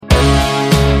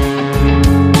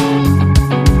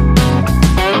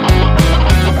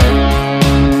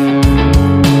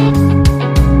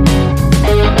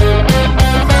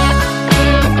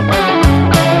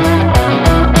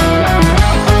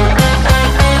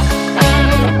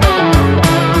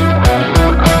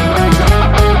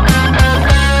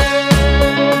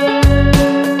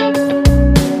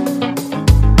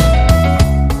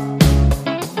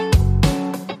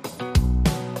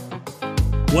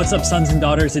What's up, sons and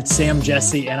daughters? It's Sam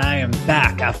Jesse, and I am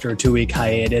back after a 2-week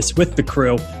hiatus with the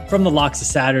crew from the Locks of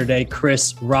Saturday.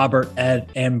 Chris, Robert,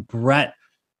 Ed, and Brett.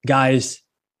 Guys,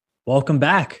 welcome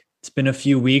back. It's been a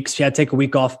few weeks. We had to take a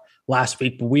week off last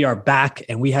week, but we are back,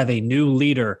 and we have a new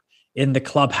leader in the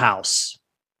clubhouse.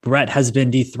 Brett has been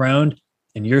dethroned,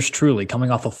 and yours truly,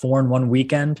 coming off a 4-1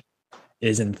 weekend,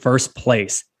 is in first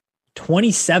place.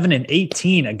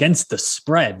 27-18 against the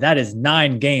spread. That is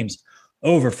 9 games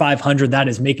over 500. That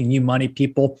is making you money,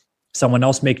 people. Someone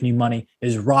else making you money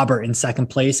is Robert in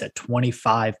second place at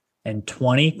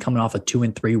 25-20, coming off a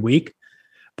 2-3 week.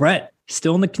 Brett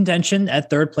still in the contention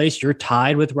at third place. You're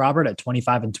tied with Robert at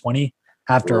 25-20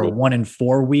 after a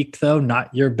 1-4 week, though.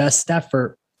 Not your best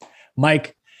effort.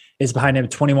 Mike is behind him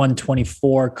at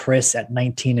 21-24, Chris at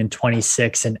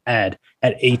 19-26, and Ed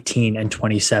at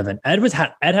 18-27.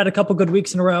 Ed had a couple good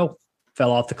weeks in a row,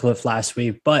 fell off the cliff last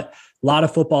week, but a lot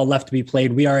of football left to be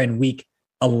played. We are in week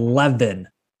 11.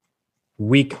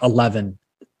 Week 11.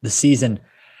 The season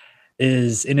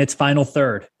is in its final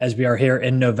third as we are here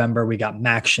in November. We got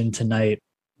Maction tonight.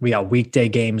 We got weekday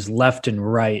games left and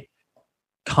right.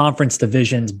 Conference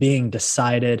divisions being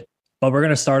decided. But we're going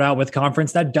to start out with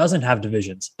conference that doesn't have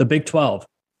divisions. The Big 12.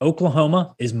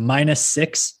 Oklahoma is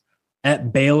 -6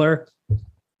 at Baylor.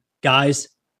 Guys,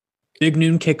 big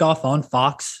noon kickoff on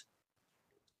Fox,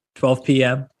 12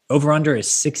 p.m. Over-under is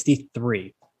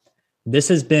 63. This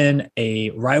has been a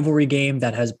rivalry game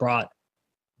that has brought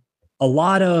a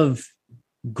lot of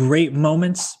great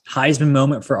moments. Heisman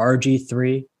moment for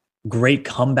RG3. Great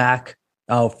comeback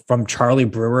from Charlie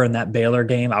Brewer in that Baylor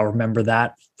game. I'll remember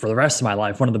that for the rest of my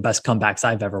life. One of the best comebacks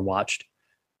I've ever watched.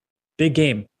 Big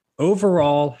game.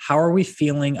 Overall, how are we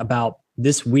feeling about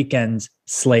this weekend's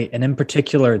slate, and in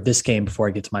particular, this game before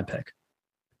I get to my pick?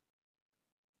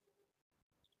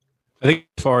 I think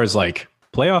as far as like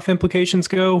playoff implications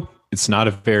go, it's not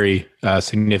a very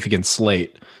significant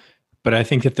slate, but I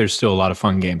think that there's still a lot of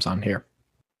fun games on here.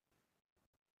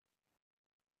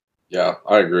 Yeah,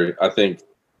 I agree. I think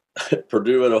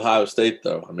Purdue and Ohio State,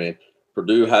 though. I mean,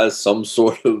 Purdue has some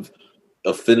sort of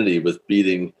affinity with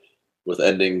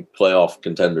ending playoff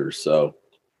contenders. So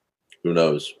who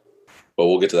knows? But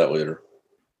we'll get to that later.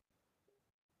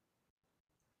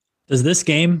 Does this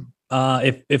game,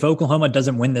 if Oklahoma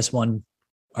doesn't win this one,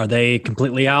 are they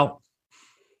completely out?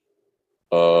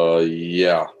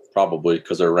 Yeah, probably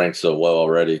because they're ranked so well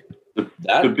already.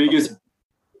 The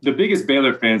biggest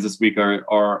Baylor fans this week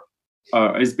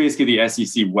is basically the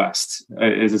SEC West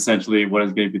is essentially what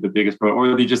is going to be the biggest problem,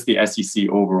 or just the SEC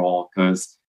overall,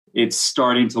 because it's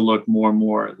starting to look more and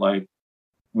more like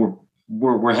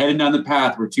we're heading down the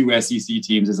path where 2 SEC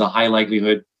teams is a high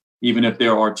likelihood, even if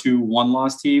there are 2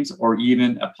 one-loss teams or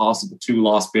even a possible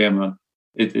 2-loss Bama.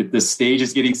 The stage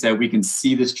is getting set. We can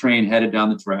see this train headed down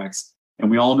the tracks,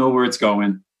 and we all know where it's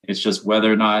going. It's just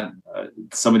whether or not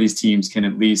some of these teams can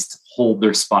at least hold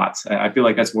their spots. I feel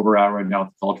like that's where we're at right now with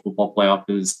the college football playoff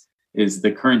is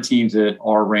the current teams that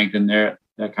are ranked in there,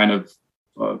 that kind of,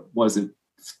 was it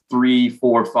 3,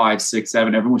 4, 5, 6,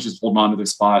 7, everyone's just holding on to their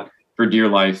spot for dear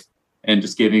life and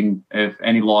just giving, if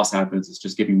any loss happens, it's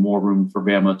just giving more room for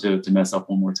Bama to mess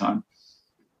up one more time.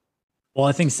 Well,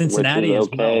 I think Cincinnati is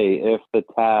okay if the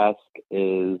task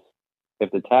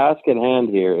at hand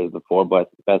here is the 4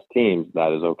 best teams,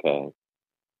 that is okay.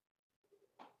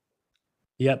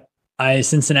 Yep.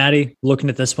 Cincinnati, looking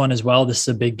at this one as well. This is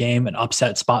a big game, an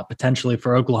upset spot potentially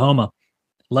for Oklahoma.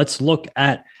 Let's look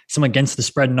at some against the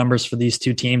spread numbers for these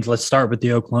two teams. Let's start with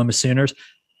the Oklahoma Sooners.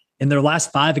 In their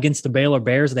last 5 against the Baylor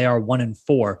Bears, they are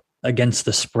 1-4 against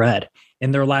the spread. In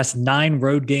their last 9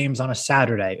 road games on a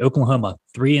Saturday, Oklahoma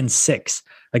 3-6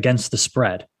 against the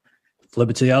spread. Flip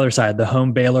it to the other side, the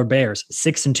home Baylor Bears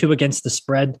 6-2 against the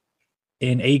spread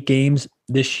in 8 games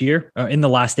this year, or in the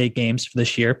last 8 games for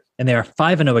this year, and they are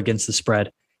 5-0 against the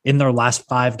spread in their last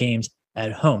 5 games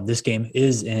at home. This game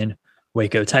is in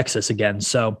Waco, Texas again.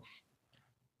 So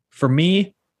for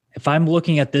me, if I'm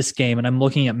looking at this game and I'm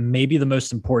looking at maybe the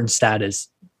most important stat is,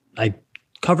 I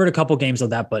covered a couple games of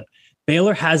that, but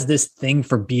Baylor has this thing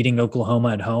for beating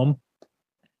Oklahoma at home.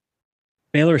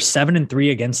 Baylor is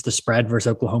 7-3 against the spread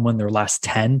versus Oklahoma in their last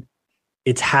 10.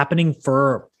 It's happening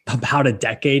for about a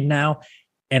decade now.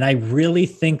 And I really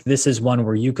think this is one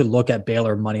where you could look at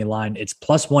Baylor money line. It's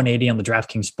plus 180 on the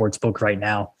DraftKings Sportsbook right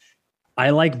now.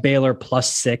 I like Baylor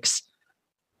plus 6.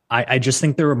 I just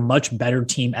think they're a much better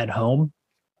team at home,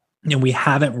 and we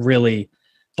haven't really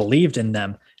believed in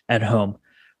them at home.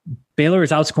 Baylor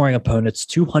is outscoring opponents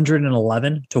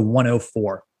 211 to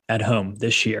 104 at home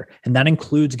this year, and that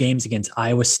includes games against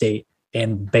Iowa State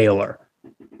and Baylor.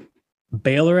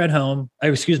 Baylor at home,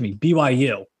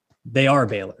 BYU, they are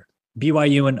Baylor.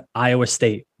 BYU and Iowa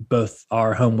State both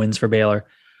are home wins for Baylor.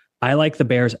 I like the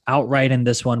Bears outright in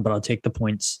this one, but I'll take the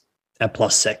points at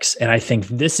 +6. And I think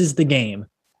this is the game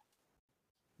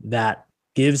that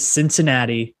gives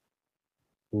Cincinnati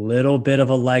a little bit of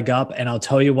a leg up. And I'll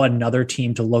tell you what, another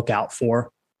team to look out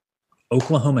for,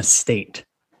 Oklahoma State,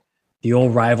 the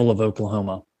old rival of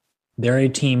Oklahoma. They're a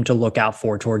team to look out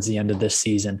for towards the end of this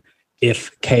season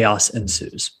if chaos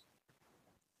ensues.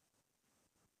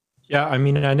 Yeah, I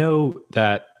mean, I know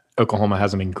that Oklahoma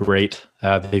hasn't been great.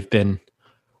 They've been,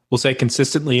 we'll say,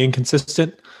 consistently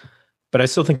inconsistent, but I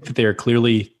still think that they are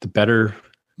clearly the better,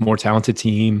 more talented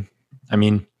team. I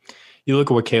mean, you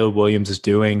look at what Caleb Williams is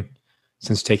doing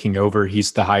since taking over.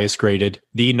 He's the highest graded,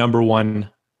 the number one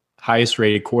highest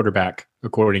rated quarterback,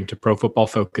 according to Pro Football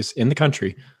Focus in the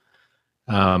country.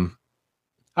 I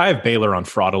have Baylor on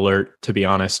fraud alert, to be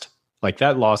honest. Like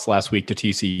that loss last week to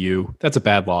TCU, that's a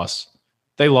bad loss.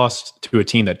 They lost to a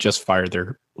team that just fired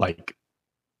their, like,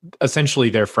 essentially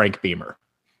their Frank Beamer,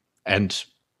 and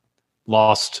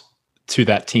lost to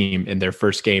that team in their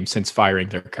first game since firing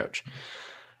their coach.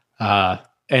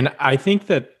 And I think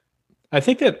that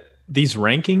these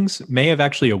rankings may have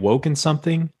actually awoken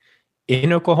something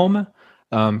in Oklahoma,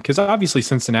 because obviously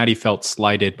Cincinnati felt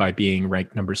slighted by being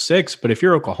ranked number 6. But if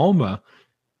you're Oklahoma,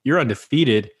 you're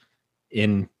undefeated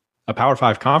in a Power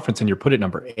 5 conference and you're put at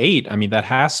number 8. I mean, that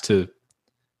has to.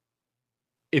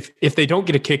 If they don't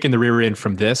get a kick in the rear end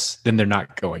from this, then they're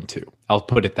not going to. I'll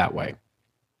put it that way.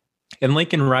 And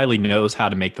Lincoln Riley knows how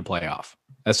to make the playoff.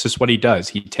 That's just what he does.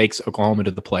 He takes Oklahoma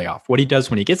to the playoff. What he does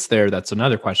when he gets there, that's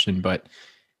another question, but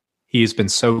he's been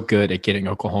so good at getting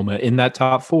Oklahoma in that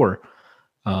top 4.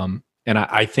 And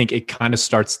I think it kind of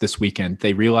starts this weekend.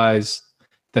 They realize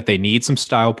that they need some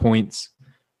style points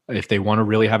if they want to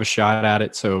really have a shot at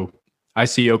it. So I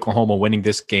see Oklahoma winning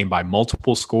this game by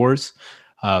multiple scores.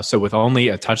 So with only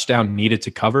a touchdown needed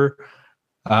to cover,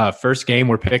 first game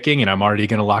we're picking, and I'm already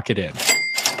going to lock it in.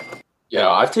 Yeah,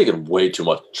 I've taken way too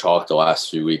much chalk the last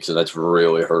few weeks, and that's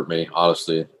really hurt me.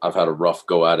 Honestly, I've had a rough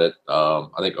go at it. I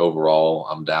think overall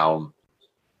I'm down,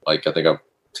 I think I'm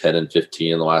 10 and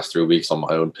 15 in the last 3 weeks on my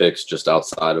own picks, just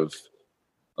outside of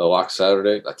the Lock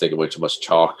Saturday. I've taken way too much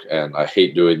chalk, and I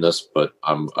hate doing this, but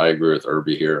I agree with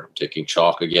Irby here. I'm taking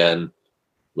chalk again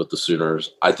with the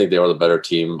Sooners. I think they are the better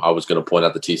team. I was going to point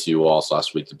out the TCU loss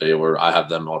last week to Baylor. I have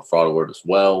them on fraud alert as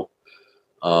well.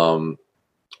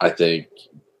 I think,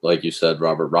 like you said,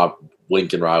 Robert,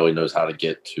 Lincoln Riley knows how to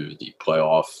get to the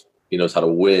playoff. He knows how to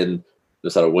win,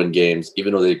 games,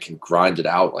 even though they can grind it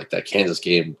out. Like that Kansas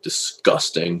game,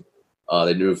 disgusting.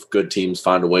 They knew if good teams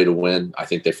find a way to win. I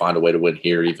think they find a way to win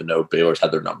here, even though Baylor's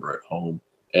had their number at home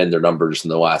and their numbers in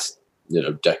the last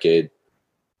decade.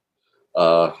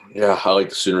 Yeah, I like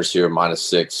the Sooners here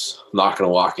 -6. I'm not going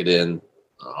to lock it in,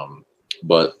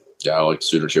 but yeah, I like the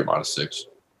Sooners here -6.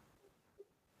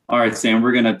 All right, Sam,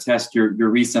 we're going to test your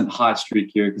recent hot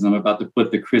streak here because I'm about to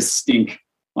put the Chris stink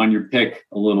on your pick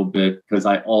a little bit because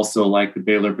I also like the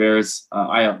Baylor Bears.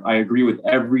 I agree with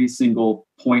every single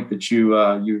point that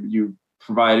you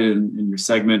provided in your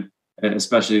segment,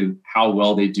 especially how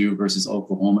well they do versus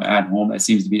Oklahoma at home. That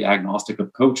seems to be agnostic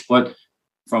of coach, but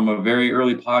from a very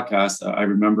early podcast, I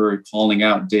remember calling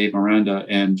out Dave Miranda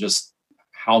and just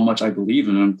how much I believe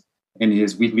in him in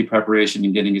his weekly preparation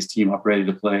and getting his team up ready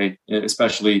to play,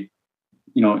 especially,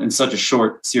 in such a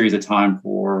short series of time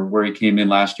for where he came in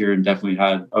last year and definitely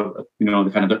had,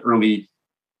 the kind of the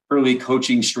early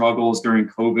coaching struggles during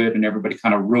COVID, and everybody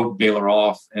kind of wrote Baylor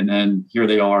off. And then here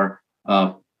they are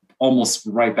almost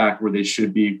right back where they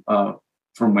should be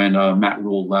from when Matt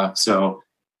Rule left. So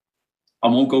I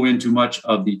won't go into much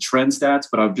of the trend stats,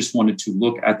 but I just wanted to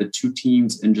look at the two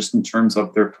teams and just in terms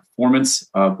of their performance,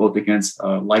 both against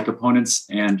like opponents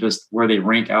and just where they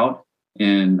rank out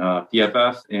in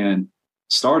PFF. And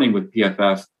starting with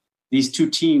PFF, these two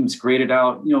teams graded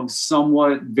out,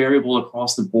 somewhat variable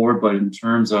across the board, but in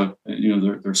terms of,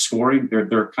 their scoring,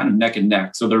 they're kind of neck and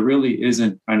neck. So there really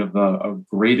isn't kind of a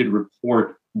graded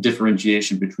report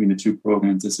differentiation between the two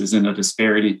programs. This isn't a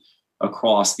disparity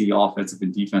across the offensive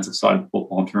and defensive side of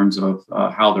football in terms of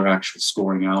how they're actually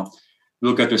scoring out. We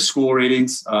look at their school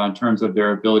ratings in terms of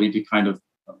their ability to kind of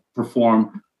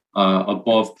perform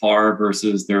above par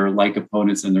versus their like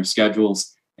opponents and their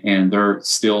schedules, and they're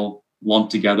still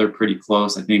lumped together pretty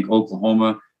close. I think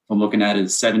Oklahoma, if I'm looking at it,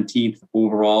 is 17th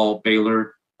overall.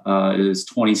 Baylor is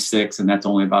 26, and that's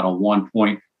only about a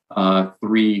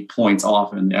 1.3 points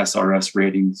off in the SRS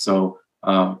rating. So,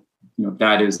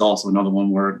 that is also another one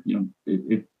where,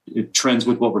 it trends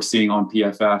with what we're seeing on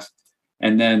PFF.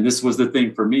 And then this was the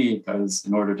thing for me, because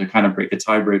in order to kind of break the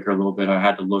tiebreaker a little bit, I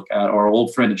had to look at our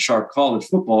old friend at Sharp College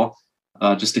Football,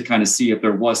 just to kind of see if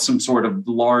there was some sort of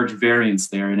large variance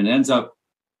there. And it ends up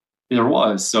there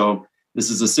was. So this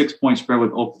is a 6-point spread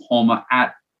with Oklahoma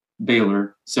at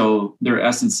Baylor. So they're in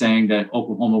essence saying that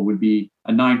Oklahoma would be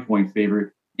a 9-point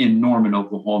favorite in Norman,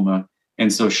 Oklahoma.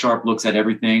 And so Sharp looks at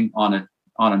everything on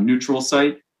a neutral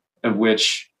site, of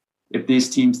which if these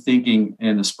teams thinking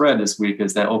in the spread this week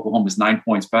is that Oklahoma is 9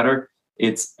 points better,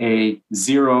 it's a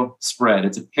 0 spread.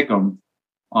 It's a pick 'em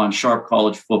on Sharp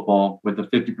College Football with a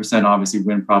 50% obviously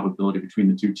win probability between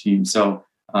the two teams. So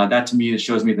that to me, it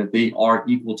shows me that they are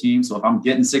equal teams. So if I'm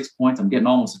getting 6 points, I'm getting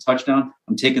almost a touchdown.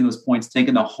 I'm taking those points,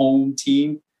 taking the home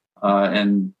team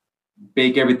and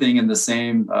bake everything in the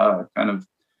same kind of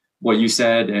what you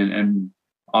said. And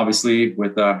obviously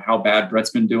with how bad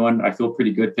Brett's been doing, I feel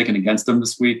pretty good picking against them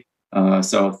this week.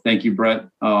 So thank you, Brett.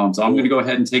 So I'm going to go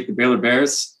ahead and take the Baylor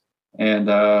Bears, and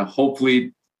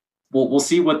hopefully we'll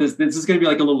see what this is going to be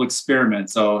like a little experiment.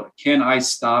 So can I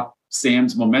stop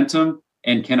Sam's momentum,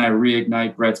 and can I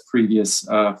reignite Brett's previous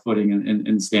footing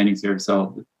in standings here?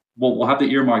 So we'll have to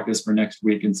earmark this for next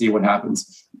week and see what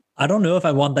happens. I don't know if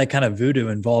I want that kind of voodoo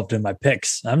involved in my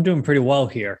picks. I'm doing pretty well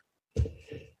here.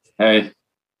 Hey,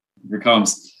 here it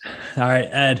comes. All right,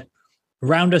 Ed,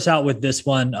 round us out with this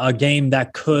one, a game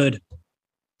that could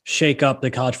shake up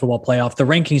the college football playoff. The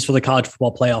rankings for the college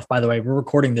football playoff, by the way, we're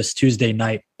recording this Tuesday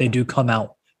night. They do come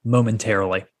out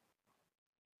momentarily.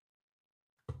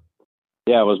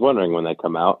 Yeah, I was wondering when they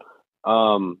come out.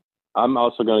 I'm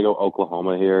also going to go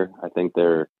Oklahoma here. I think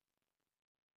they're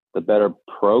the better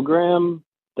program.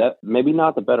 That maybe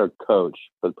not the better coach,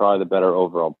 but probably the better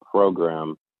overall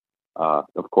program.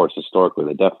 Of course, historically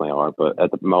they definitely are, but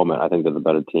at the moment, I think they're the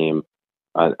better team.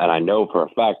 And I know for a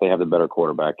fact they have the better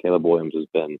quarterback. Caleb Williams has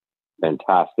been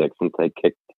fantastic since they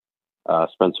kicked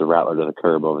Spencer Rattler to the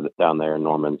curb down there in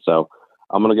Norman. So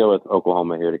I'm going to go with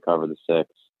Oklahoma here to cover the 6.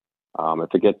 If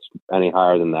it gets any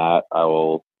higher than that, I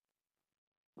will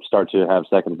start to have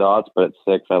second thoughts. But at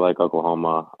 6, I like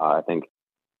Oklahoma. I think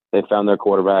they found their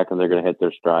quarterback, and they're going to hit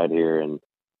their stride here and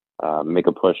make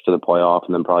a push to the playoff,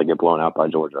 and then probably get blown out by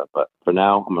Georgia. But for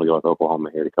now, I'm going to go with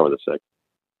Oklahoma here to cover the 6.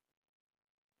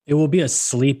 It will be a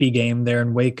sleepy game there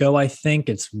in Waco, I think.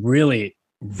 It's really,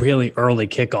 really early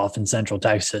kickoff in Central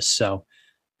Texas. So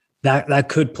that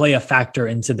could play a factor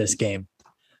into this game.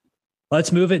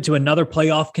 Let's move it to another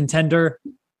playoff contender.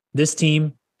 This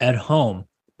team at home.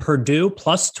 Purdue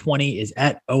plus 20 is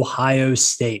at Ohio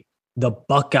State. The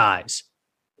Buckeyes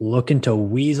looking to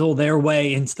weasel their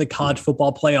way into the college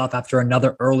football playoff after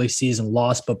another early season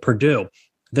loss. But Purdue,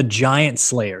 the Giant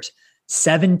Slayers,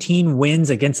 17 wins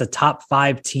against a top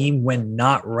 5 team when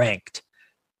not ranked.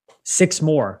 6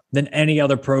 more than any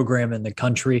other program in the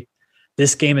country.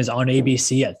 This game is on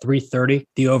ABC at 3:30.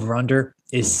 The over-under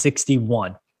is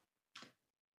 61.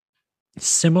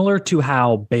 Similar to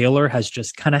how Baylor has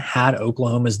just kind of had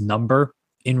Oklahoma's number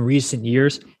in recent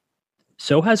years,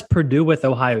 so has Purdue with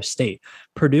Ohio State.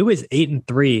 Purdue is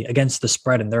 8-3 against the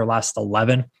spread in their last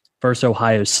 11 versus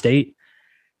Ohio State.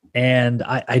 And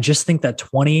I just think that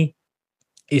 20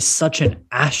 is such an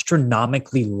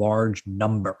astronomically large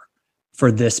number for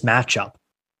this matchup.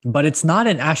 But it's not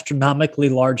an astronomically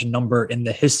large number in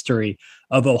the history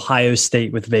of Ohio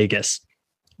State with Vegas.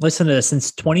 Listen to this.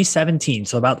 Since 2017,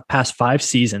 so about the past 5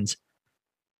 seasons,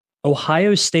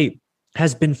 Ohio State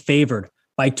has been favored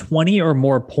by 20 or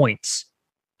more points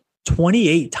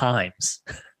 28 times.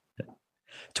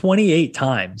 28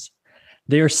 times.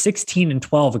 They are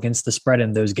 16-12 against the spread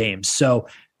in those games. So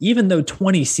even though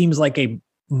 20 seems like a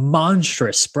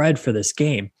monstrous spread for this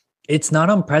game, it's not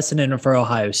unprecedented for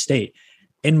Ohio State.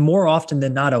 And more often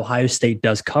than not, Ohio State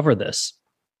does cover this.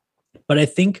 But I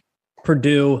think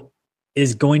Purdue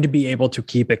is going to be able to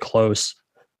keep it close.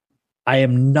 I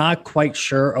am not quite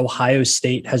sure Ohio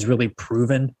State has really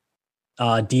proven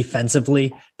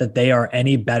defensively that they are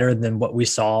any better than what we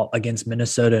saw against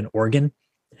Minnesota and Oregon.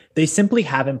 They simply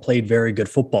haven't played very good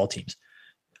football teams.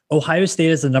 Ohio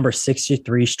State is the number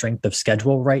 63 strength of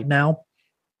schedule right now.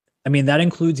 I mean, that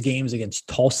includes games against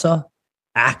Tulsa,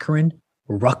 Akron,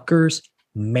 Rutgers,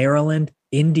 Maryland,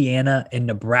 Indiana, and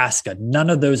Nebraska. None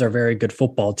of those are very good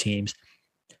football teams.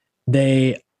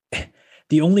 The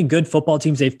only good football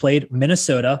teams they've played,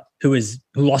 Minnesota, who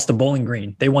lost to Bowling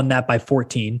Green. They won that by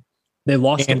 14. They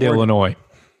lost to Illinois.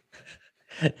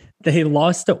 They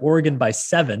lost to Oregon by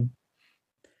 7,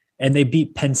 and they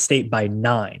beat Penn State by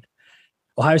 9.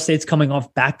 Ohio State's coming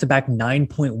off back-to-back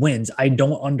 9-point wins. I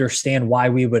don't understand why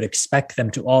we would expect them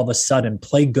to all of a sudden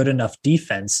play good enough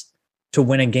defense to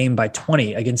win a game by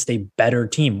 20 against a better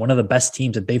team, one of the best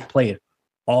teams that they've played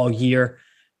all year.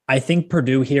 I think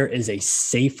Purdue here is a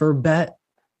safer bet.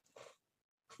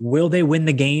 Will they win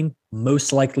the game?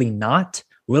 Most likely not.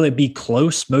 Will it be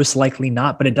close? Most likely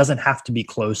not, but it doesn't have to be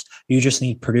close. You just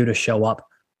need Purdue to show up.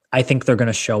 I think they're going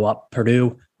to show up.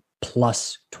 Purdue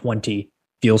plus 20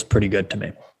 feels pretty good to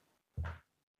me.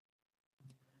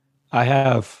 I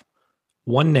have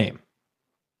one name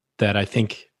that I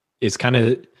think is kind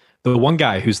of the one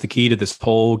guy who's the key to this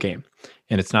whole game.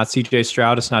 And it's not CJ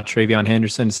Stroud. It's not Travion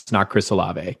Henderson. It's not Chris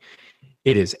Olave.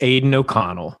 It is Aiden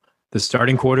O'Connell, the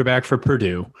starting quarterback for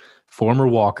Purdue, former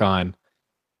walk-on.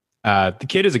 The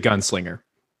kid is a gunslinger.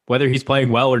 Whether he's playing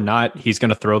well or not, he's going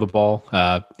to throw the ball.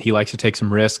 He likes to take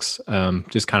some risks,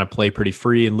 just kind of play pretty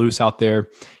free and loose out there.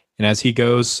 And as he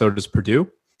goes, so does Purdue.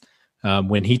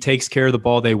 When he takes care of the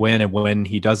ball, they win. And when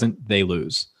he doesn't, they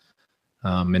lose.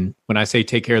 And when I say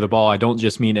take care of the ball, I don't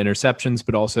just mean interceptions,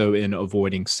 but also in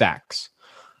avoiding sacks.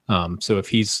 So if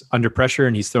he's under pressure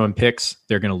and he's throwing picks,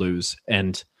 they're going to lose.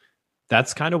 And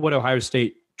that's kind of what Ohio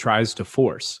State tries to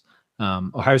force.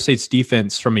 Ohio State's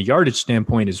defense, from a yardage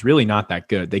standpoint, is really not that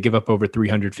good. They give up over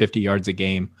 350 yards a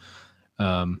game.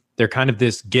 They're kind of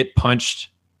this get punched,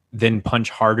 then punch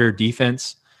harder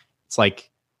defense. It's like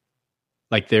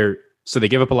so they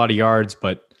give up a lot of yards,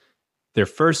 but they're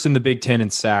first in the Big Ten in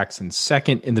sacks and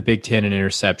second in the Big Ten in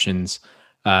interceptions.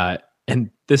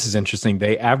 And this is interesting.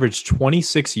 They average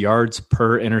 26 yards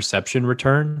per interception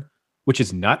return, which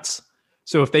is nuts.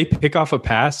 So if they pick off a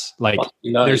pass, nice.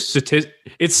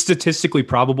 It's statistically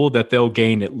probable that they'll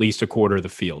gain at least a quarter of the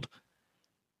field.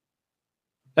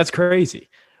 That's crazy.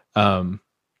 And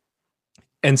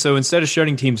so instead of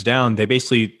shutting teams down, they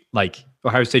basically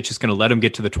Ohio State's just going to let them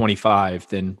get to the 25,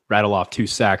 then rattle off 2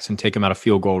 sacks and take them out of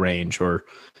field goal range, or,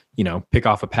 pick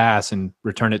off a pass and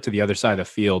return it to the other side of the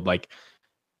field.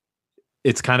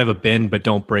 It's kind of a bend but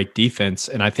don't break defense.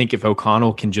 And I think if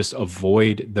O'Connell can just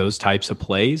avoid those types of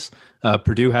plays,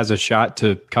 Purdue has a shot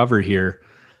to cover here.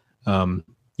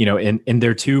 In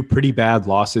their 2 pretty bad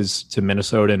losses to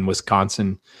Minnesota and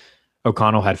Wisconsin,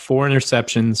 O'Connell had 4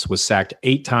 interceptions, was sacked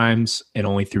 8 times, and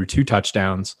only threw 2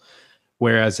 touchdowns.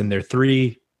 Whereas in their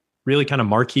 3 really kind of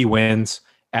marquee wins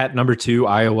at number 2,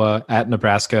 Iowa, at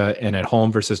Nebraska, and at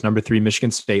home versus number 3,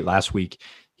 Michigan State last week,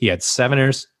 he had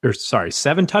 7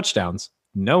 touchdowns,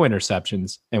 no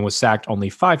interceptions, and was sacked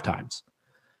only 5 times.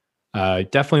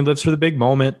 Definitely lives for the big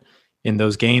moment in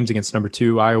those games against number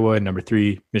 2, Iowa, and number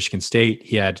 3, Michigan State.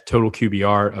 He had total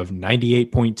QBR of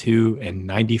 98.2 and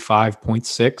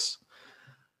 95.6.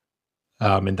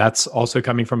 And that's also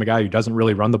coming from a guy who doesn't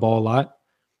really run the ball a lot.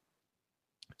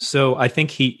 So I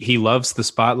think he loves the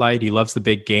spotlight. He loves the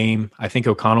big game. I think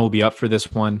O'Connell will be up for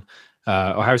this one.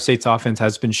 Ohio State's offense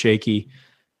has been shaky.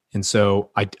 And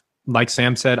so, like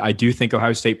Sam said, I do think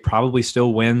Ohio State probably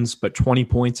still wins, but 20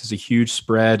 points is a huge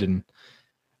spread. And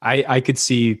I could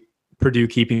see Purdue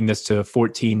keeping this to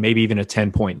 14, maybe even a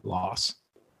 10-point loss.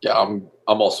 Yeah, I'm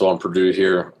also on Purdue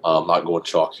here. I'm not going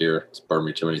chalk here. It's burned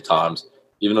me too many times.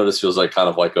 Even though this feels like kind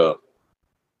of like a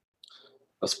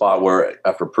spot where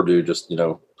after Purdue just,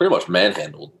 pretty much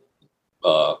manhandled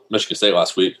Michigan State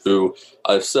last week, who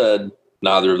I've said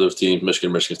neither of those teams, Michigan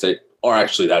and Michigan State, are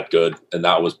actually that good, and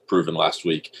that was proven last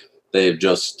week. They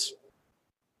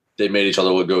made each other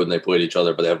look good when they played each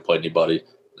other, but they haven't played anybody.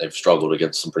 They've struggled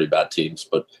against some pretty bad teams,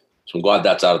 but so I'm glad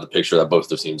that's out of the picture, that both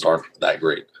those teams aren't that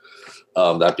great.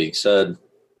 That being said,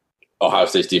 Ohio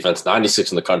State's defense,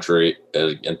 96 in the country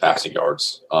in passing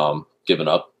yards given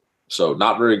up, so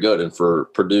not very good. And for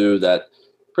Purdue, that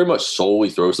pretty much solely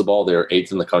throws the ball, they're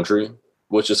 8th in the country,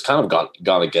 which has kind of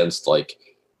gone against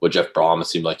what Jeff Brom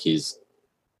seemed like he's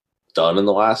done in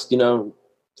the last 4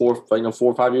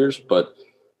 or 5 years. But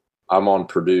I'm on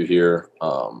Purdue here.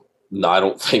 I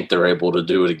don't think they're able to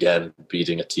do it again,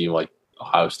 beating a team like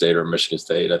Ohio State or Michigan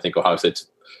State. I think Ohio State's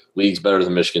league's better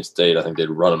than Michigan State. I think they'd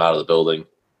run them out of the building.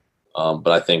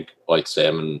 But I think, like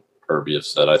Sam and Herbie have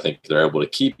said, I think they're able to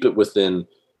keep it within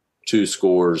 2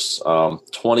 scores.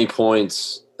 20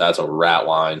 points, that's a rat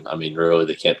line. I mean, really,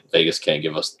 Vegas can't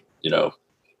give us,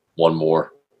 one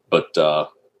more. But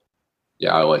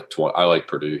yeah, I like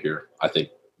Purdue here. I think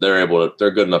they're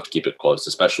good enough to keep it close,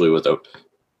 especially with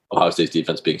Ohio State's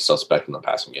defense being suspect in the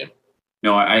passing game.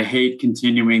 No, I hate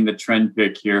continuing the trend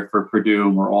pick here for Purdue,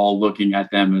 and we're all looking at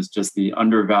them as just the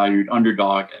undervalued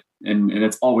underdog. And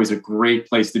it's always a great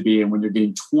place to be. And when you're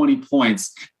getting 20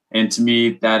 points, and to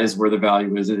me, that is where the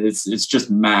value is. It's just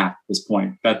math at this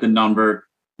point. Bet the number,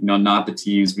 not the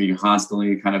teams. We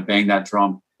constantly kind of bang that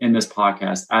drum in this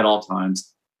podcast at all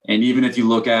times. And even if you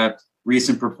look at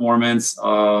recent performance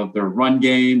of their run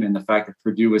game and the fact that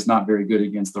Purdue is not very good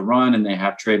against the run, and they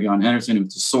have Travion Henderson,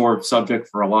 who's a sore subject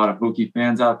for a lot of Hokie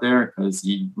fans out there because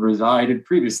he resided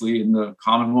previously in the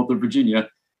Commonwealth of Virginia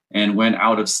and went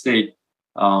out of state.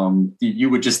 You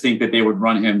would just think that they would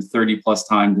run him 30 plus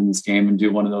times in this game and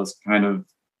do one of those kind of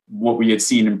what we had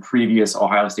seen in previous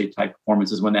Ohio State type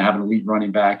performances when they have an elite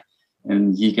running back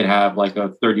and he could have like a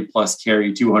 30 plus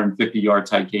carry, 250 yard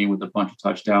type game with a bunch of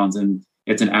touchdowns. And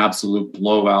it's an absolute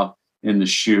blowout in the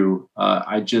shoe.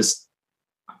 I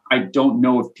don't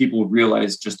know if people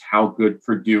realize just how good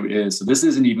Purdue is. So this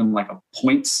isn't even like a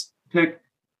points pick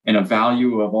and a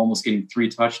value of almost getting 3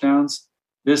 touchdowns.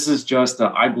 This is just,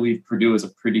 I believe Purdue is a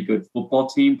pretty good football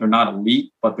team. They're not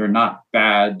elite, but they're not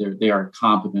bad. They are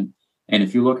competent. And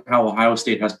if you look how Ohio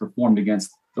State has performed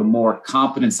against the more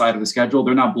competent side of the schedule,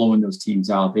 they're not blowing those teams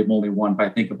out. They've only won by, I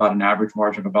think, about an average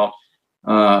margin of about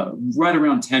right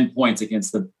around 10 points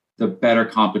against the better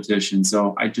competition.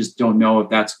 So I just don't know if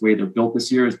that's the way they're built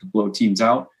this year, is to blow teams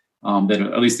out, that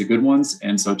are at least the good ones.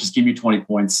 And so just give me 20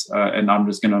 points and I'm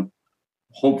just going to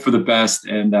hope for the best.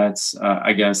 And that's,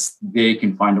 I guess they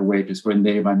can find a way, just when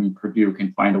I mean Purdue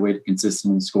can find a way to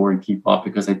consistently score and keep up,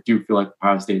 because I do feel like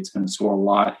Ohio State's going to score a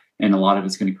lot, and a lot of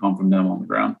it's going to come from them on the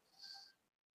ground.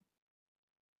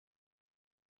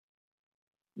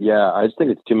 Yeah, I just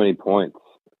think it's too many points.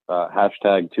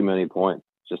 Hashtag too many points.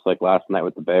 Just like last night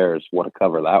with the Bears, what a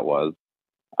cover that was.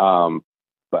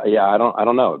 But yeah, I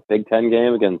don't know. Big Ten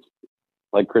game against,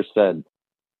 like Chris said,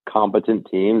 competent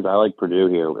teams. I like Purdue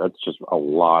here. That's just a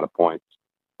lot of points,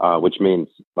 which means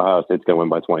Ohio State's going to win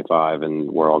by 25,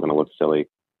 and we're all going to look silly.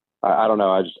 I don't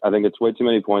know. I think it's way too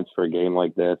many points for a game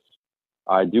like this.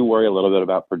 I do worry a little bit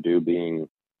about Purdue being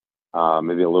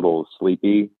maybe a little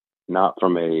sleepy, not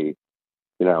from a,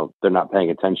 they're not paying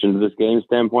attention to this game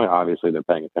standpoint. Obviously, they're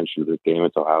paying attention to this game.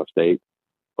 It's Ohio State.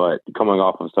 But coming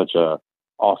off of such a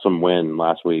awesome win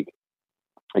last week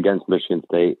against Michigan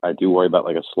State, I do worry about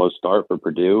like a slow start for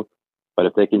Purdue. But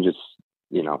if they can just,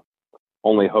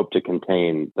 only hope to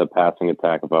contain the passing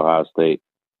attack of Ohio State,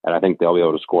 and I think they'll be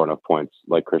able to score enough points,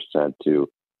 like Chris said, to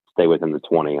stay within the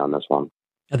 20 on this one.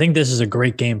 I think this is a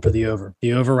great game for the over.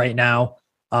 The over right now,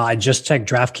 I just checked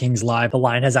DraftKings Live. The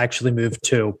line has actually moved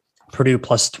to Purdue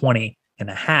plus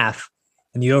 20.5,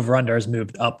 and the over-under has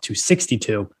moved up to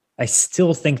 62. I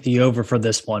still think the over for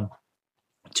this one.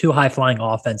 2 high-flying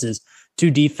offenses, 2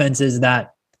 defenses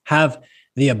that have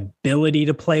the ability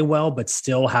to play well, but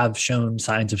still have shown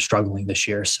signs of struggling this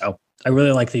year. So I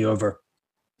really like the over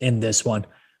in this one.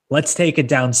 Let's take it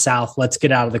down south. Let's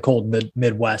get out of the cold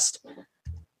Midwest.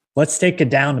 Let's take it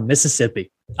down to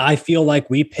Mississippi. I feel like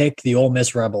we pick the Ole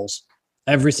Miss Rebels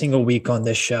every single week on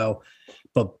this show,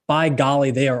 but by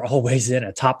golly, they are always in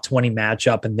a top 20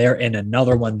 matchup, and they're in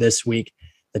another one this week.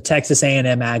 The Texas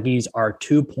A&M Aggies are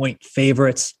 2-point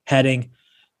favorites heading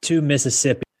to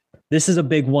Mississippi. This is a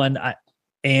big one,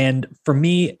 and for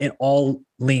me, it all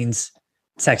leans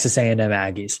Texas A&M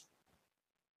Aggies.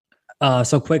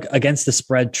 So quick against the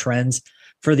spread trends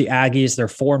for the Aggies, they're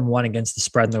 4-1 against the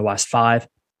spread in their last 5.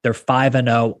 They're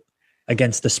 5-0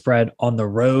 against the spread on the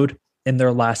road in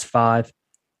their last 5.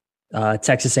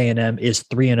 Texas A&M is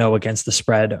 3-0 against the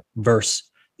spread versus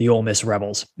the Ole Miss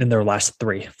Rebels in their last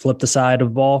 3. Flip the side of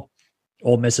the ball.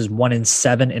 Ole Miss is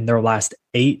 1-7 in their last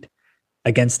 8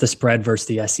 against the spread versus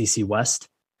the SEC West.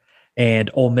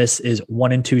 And Ole Miss is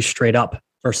 1-2 straight up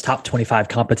versus top 25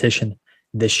 competition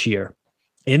this year.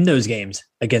 In those games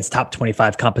against top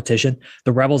 25 competition,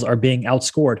 the Rebels are being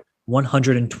outscored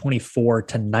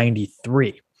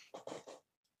 124-93.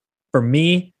 For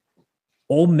me,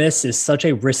 Ole Miss is such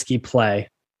a risky play.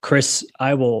 Chris,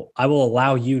 I will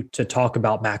allow you to talk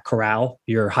about Matt Corral,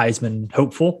 your Heisman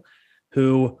hopeful,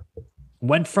 who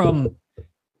went from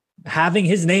having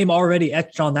his name already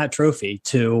etched on that trophy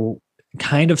to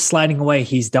kind of sliding away.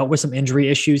 He's dealt with some injury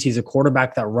issues. He's a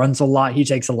quarterback that runs a lot. He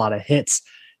takes a lot of hits.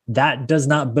 That does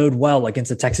not bode well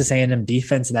against a Texas A&M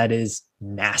defense that is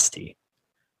nasty.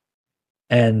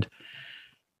 And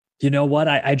you know what?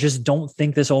 I just don't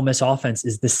think this Ole Miss offense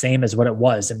is the same as what it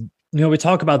was. And, we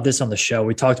talk about this on the show.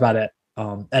 We talked about it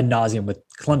ad nauseum with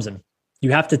Clemson.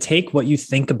 You have to take what you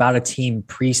think about a team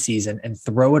preseason and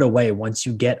throw it away once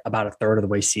you get about a third of the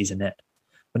way season in.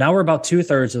 But now we're about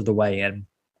 2/3 of the way in.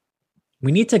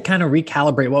 We need to kind of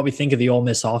recalibrate what we think of the Ole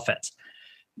Miss offense.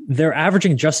 They're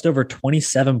averaging just over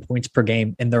 27 points per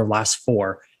game in their last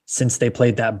 4 since they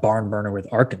played that barn burner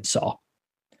with Arkansas.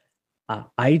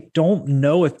 I don't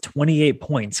know if 28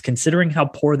 points, considering how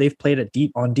poor they've played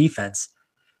on defense,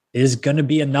 is going to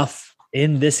be enough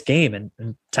in this game.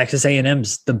 And Texas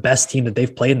A&M's the best team that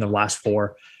they've played in the last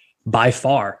 4 by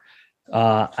far.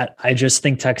 I just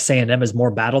think Texas A&M is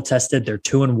more battle tested. They're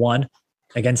 2-1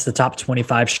 against the top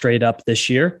 25 straight up this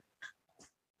year.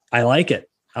 I like it.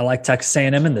 I like Texas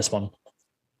A&M in this one.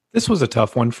 This was a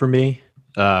tough one for me.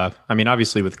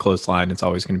 Obviously with close line, it's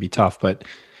always going to be tough, but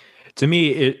To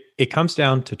me, it comes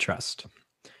down to trust.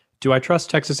 Do I trust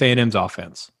Texas A&M's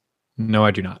offense? No, I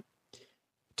do not.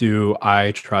 Do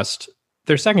I trust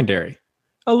their secondary?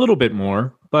 A little bit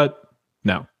more, but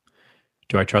no.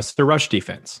 Do I trust their rush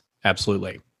defense?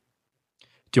 Absolutely.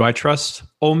 Do I trust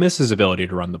Ole Miss's ability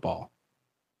to run the ball?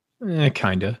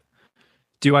 Kinda.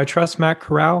 Do I trust Matt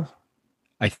Corral?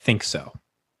 I think so.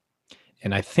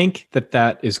 And I think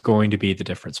that is going to be the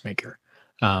difference maker.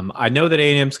 I know that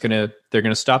A&M's they're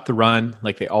gonna stop the run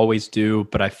like they always do,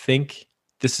 but I think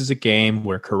this is a game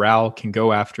where Corral can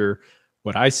go after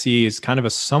what I see is kind of a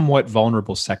somewhat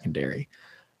vulnerable secondary.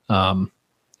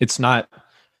 It's not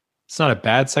a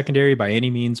bad secondary by any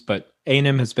means, but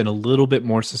A&M has been a little bit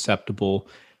more susceptible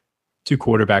to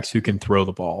quarterbacks who can throw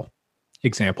the ball.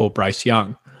 Example, Bryce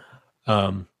Young.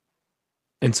 And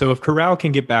so if Corral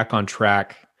can get back on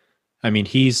track, I mean,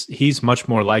 he's much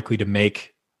more likely to make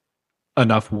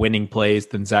enough winning plays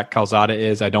than Zach Calzada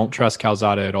is. I don't trust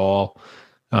Calzada at all.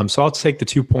 So I'll take the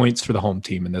 2 points for the home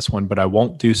team in this one, but I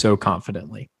won't do so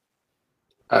confidently.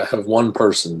 I have one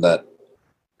person that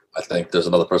I think there's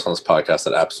another person on this podcast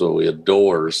that absolutely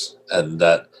adores and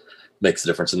that makes a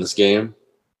difference in this game.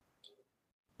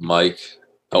 Mike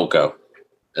Elko.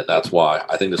 And that's why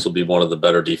I think this will be one of the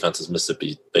better defenses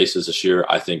Mississippi faces this year.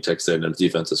 I think Texas A&M's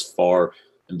defense is far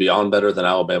and beyond better than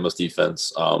Alabama's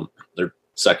defense. They're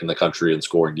second in the country in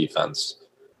scoring defense.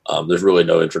 There's really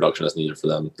no introduction that's needed for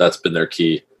them. That's been their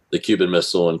key. The Cuban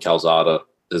Missile and Calzada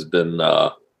has been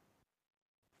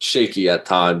shaky at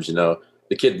times. You know,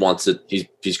 the kid wants it.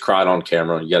 He's cried on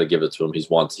camera. You got to give it to him. He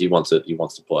wants it. He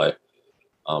wants to play.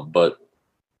 But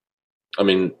I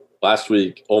mean, last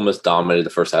week Ole Miss dominated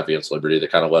the first half against Liberty. They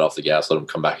kind of let off the gas, let them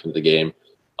come back into the game.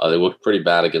 They looked pretty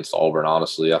bad against Auburn.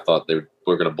 Honestly, I thought they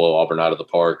were going to blow Auburn out of the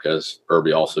park, as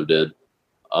Irby also did.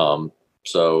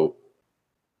 So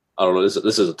I don't know.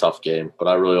 This is a tough game, but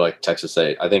I really like Texas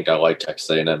A. I think I like Texas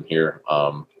A&M here.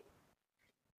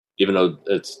 Even though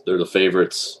they're the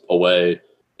favorites away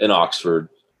in Oxford.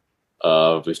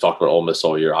 We've talked about Ole Miss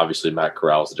all year. Obviously, Matt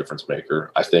Corral is the difference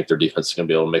maker. I think their defense is going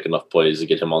to be able to make enough plays to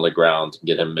get him on the ground, and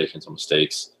get him making some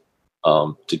mistakes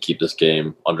to keep this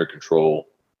game under control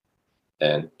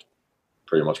and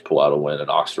pretty much pull out a win at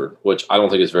Oxford, which I don't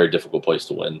think is a very difficult place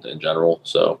to win in general.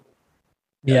 So,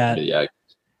 yeah.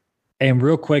 And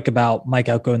real quick about Mike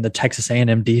Elko and the Texas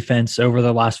A&M defense over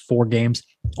the last 4 games,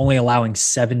 only allowing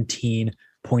 17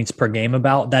 points per game.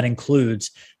 About that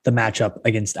includes the matchup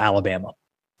against Alabama.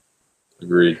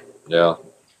 Agreed. Yeah.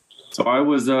 So I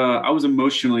was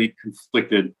emotionally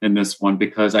conflicted in this one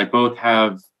because I both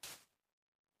have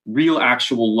real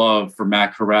actual love for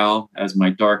Matt Corral as my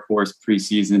dark horse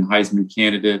preseason Heisman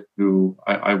candidate, who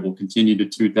I will continue to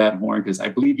toot that horn because I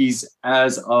believe he's,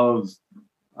 as of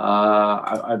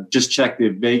I've just checked the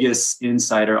Vegas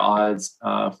Insider odds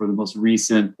for the most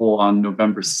recent poll on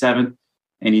November 7th,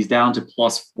 and he's down to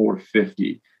plus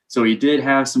 450. So he did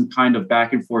have some kind of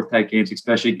back and forth type games,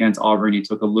 especially against Auburn. He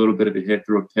took a little bit of a hit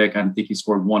through a pick. I think he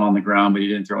scored 1 on the ground, but he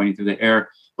didn't throw any through the air.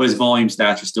 But his volume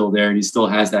stats are still there, and he still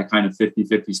has that kind of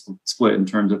 50-50 split in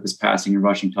terms of his passing and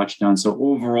rushing touchdowns. So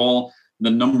overall, the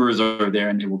numbers are there,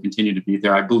 and they will continue to be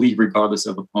there, I believe, regardless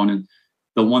of opponent.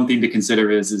 The one thing to consider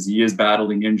is he is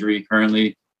battling injury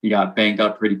currently. He got banged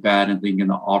up pretty bad, I think, in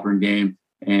the Auburn game.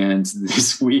 And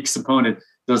this week's opponent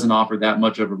doesn't offer that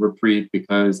much of a reprieve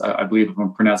because I believe, if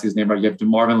I'm pronouncing his name right, you have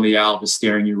DeMarvin Leal just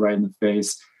staring you right in the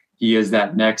face. He is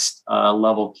that next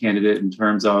level candidate in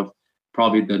terms of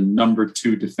probably the number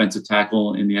 2 defensive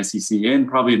tackle in the SEC and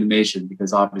probably in the nation,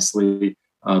 because obviously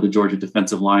the Georgia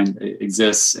defensive line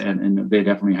exists and they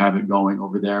definitely have it going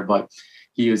over there. But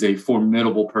he is a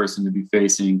formidable person to be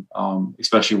facing,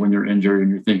 especially when you're injured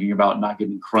and you're thinking about not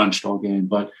getting crunched all game.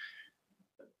 But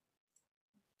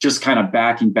just kind of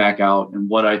backing back out and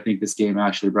what I think this game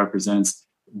actually represents,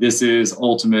 this is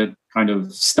ultimate kind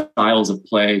of styles of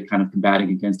play kind of combating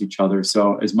against each other.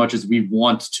 So as much as we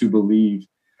want to believe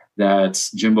that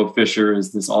Jimbo Fisher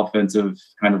is this offensive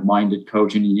kind of minded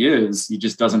coach, and he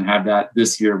just doesn't have that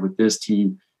this year with this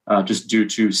team, just due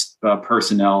to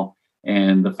personnel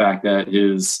and the fact that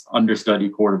his understudy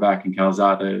quarterback in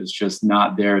Calzada is just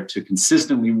not there to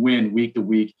consistently win week to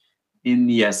week in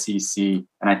the SEC. And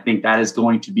I think that is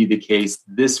going to be the case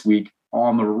this week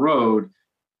on the road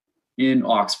in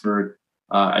Oxford.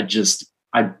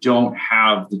 I don't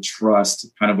have the trust,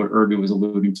 kind of what Irby was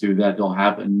alluding to, that they'll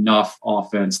have enough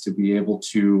offense to be able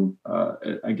to,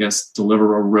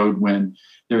 deliver a road win.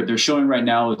 They're showing right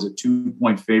now as a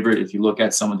 2-point favorite. If you look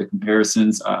at some of the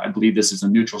comparisons, I believe this is a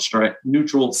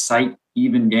neutral site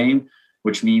even game,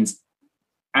 which means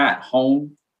at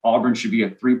home, Auburn should be a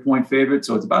 3-point favorite.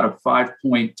 So it's about a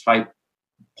 5-point type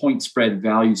point spread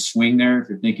value swing there. If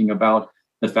you're thinking about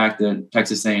the fact that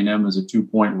Texas A&M is a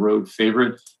 2-point road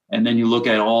favorite, and then you look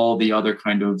at all the other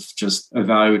kind of just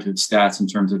evaluative stats in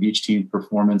terms of each team's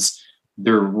performance,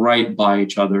 they're right by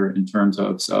each other in terms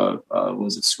of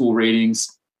school ratings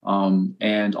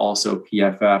and also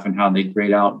PFF and how they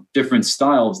grade out different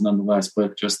styles nonetheless,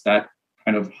 but just that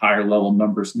kind of higher level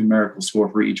numbers, numerical score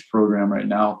for each program right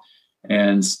now.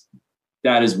 And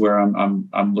that is where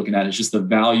I'm looking at. It's just the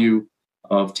value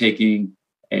of taking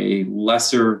a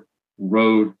lesser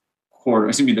road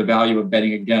the value of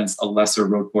betting against a lesser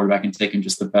road quarterback and taking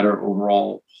just the better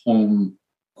overall home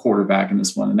quarterback in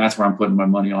this one. And that's where I'm putting my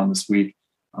money on this week.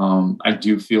 I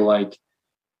do feel like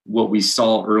what we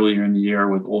saw earlier in the year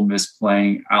with Ole Miss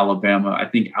playing Alabama, I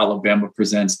think Alabama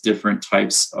presents different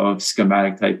types of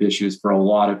schematic type issues for a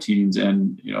lot of teams.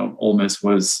 And, Ole Miss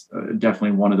was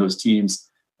definitely one of those teams.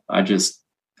 I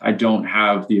don't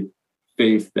have the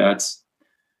faith that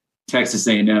Texas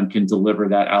A&M can deliver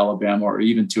that Alabama, or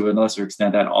even to a lesser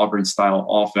extent, that Auburn style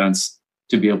offense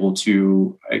to be able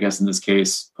to, I guess in this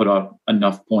case, put up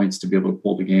enough points to be able to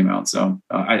pull the game out. So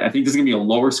I think this is going to be a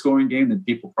lower scoring game than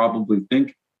people probably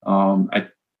think.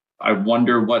 I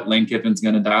wonder what Lane Kiffin's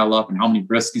going to dial up and how many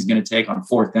risks he's going to take on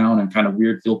fourth down and kind of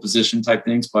weird field position type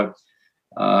things. But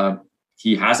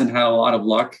he hasn't had a lot of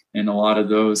luck in a lot of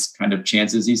those kind of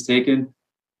chances he's taken.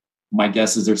 My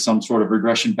guess is there's some sort of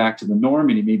regression back to the norm,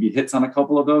 and he maybe hits on a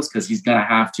couple of those because he's going to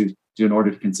have to in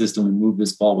order to consistently move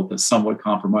this ball with a somewhat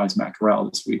compromised Matt Corral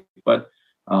this week. But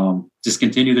just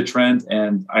continue the trend,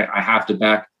 and I have to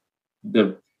back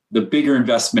the bigger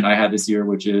investment I had this year,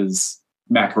 which is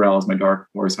Matt Corral as my dark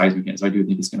horse Heisman candidate. So I do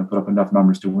think he's going to put up enough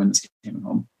numbers to win this game at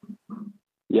home.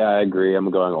 Yeah, I agree.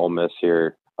 I'm going Ole Miss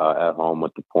here at home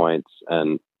with the points,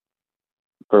 and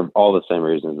for all the same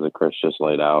reasons that Chris just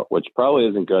laid out, which probably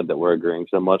isn't good that we're agreeing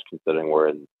so much considering we're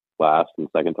in last and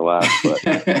second to last. But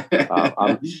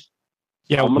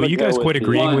will you guys quit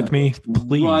agreeing with me,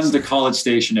 please? Run to College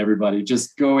Station, everybody.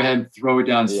 Just go ahead and throw it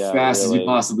down as fast as you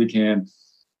possibly can.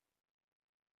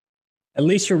 At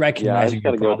least you're recognizing. Yeah, I just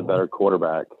got to go with the better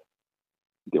quarterback.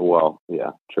 Well,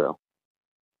 yeah, true.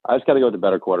 I just got to go with the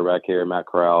better quarterback here. Matt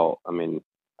Corral, I mean,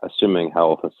 assuming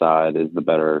health aside, is the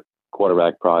better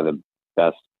quarterback, probably the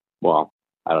best. Well,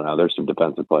 I don't know. There's some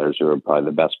defensive players who are probably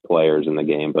the best players in the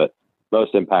game, but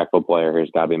most impactful player here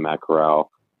has got to be Matt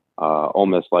Corral. Ole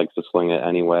Miss likes to sling it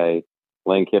anyway.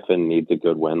 Lane Kiffin needs a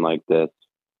good win like this.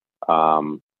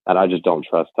 And I just don't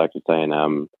trust Texas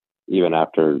A&M even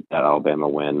after that Alabama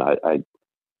win. I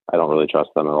don't really trust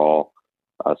them at all.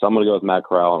 So I'm going to go with Matt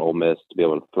Corral and Ole Miss to be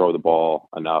able to throw the ball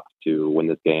enough to win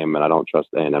this game, and I don't trust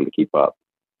A&M to keep up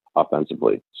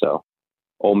offensively. So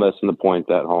Ole Miss in the points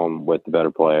at home with the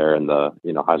better player and the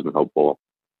Heisman hopeful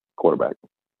quarterback.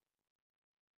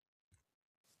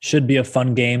 Should be a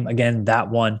fun game. Again, that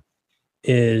one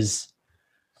is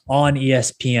on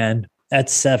ESPN at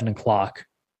 7:00.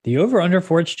 The over-under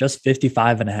for it's just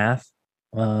 55.5.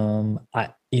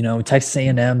 Texas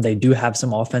A&M, they do have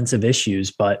some offensive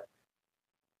issues, but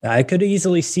I could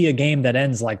easily see a game that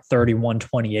ends like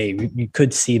 31-28. You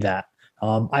could see that.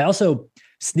 I also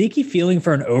sneaky feeling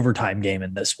for an overtime game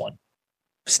in this one.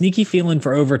 Sneaky feeling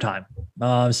for overtime.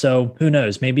 So who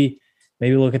knows? Maybe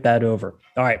look at that over.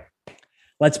 All right.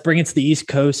 Let's bring it to the East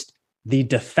Coast, the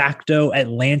de facto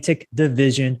Atlantic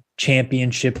Division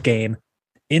Championship game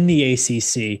in the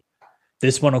ACC.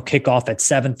 This one will kick off at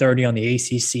 7:30 on the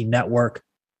ACC network.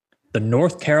 The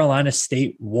North Carolina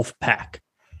State Wolfpack,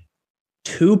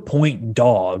 2-point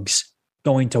dogs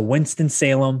going to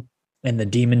Winston-Salem and the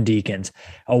Demon Deacons.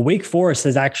 Wake Forest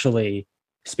has actually,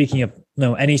 speaking of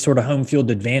any sort of home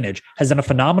field advantage, has done a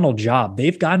phenomenal job.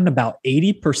 They've gotten about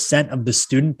 80% of the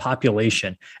student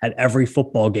population at every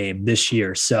football game this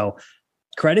year. So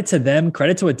credit to them.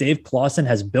 Credit to what Dave Clawson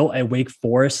has built at Wake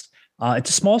Forest. It's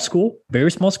a small school,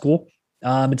 very small school.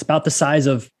 It's about the size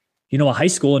of, a high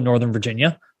school in Northern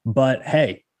Virginia. But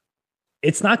hey,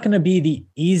 it's not going to be the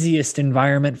easiest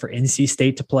environment for NC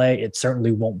State to play. It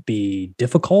certainly won't be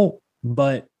difficult,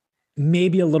 but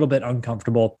maybe a little bit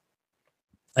uncomfortable.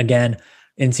 Again,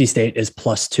 NC State is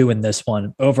 +2 in this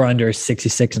one, over under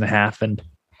 66.5. And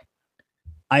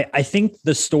I think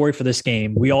the story for this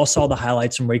game, we all saw the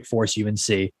highlights from Wake Forest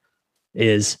UNC,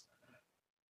 is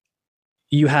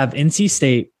you have NC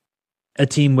State, a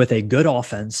team with a good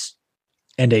offense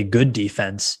and a good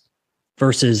defense,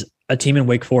 versus a team in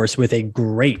Wake Forest with a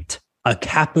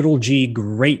capital G,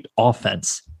 great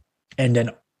offense and an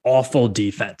awful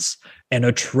defense, an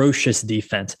atrocious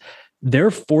defense. Their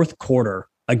fourth quarter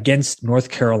against North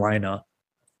Carolina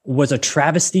was a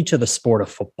travesty to the sport of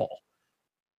football.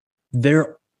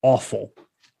 They're awful.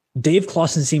 Dave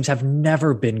Clawson's teams have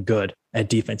never been good at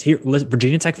defense. Here,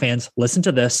 Virginia Tech fans, listen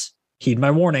to this. Heed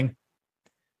my warning.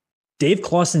 Dave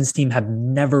Clawson's team have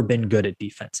never been good at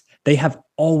defense. They have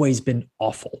always been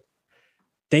awful.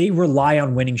 They rely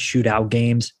on winning shootout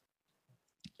games.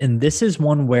 And this is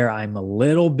one where I'm a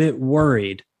little bit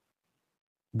worried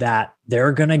that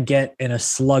they're going to get in a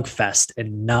slugfest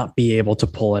and not be able to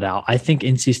pull it out. I think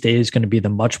NC State is going to be the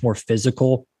much more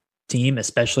physical team,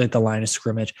 especially at the line of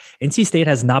scrimmage. NC State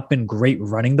has not been great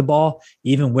running the ball,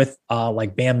 even with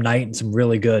like Bam Knight and some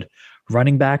really good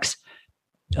running backs.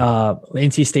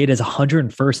 NC State is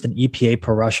 101st in EPA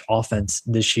per rush offense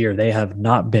this year. They have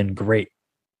not been great.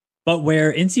 But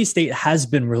where NC State has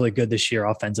been really good this year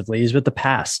offensively is with the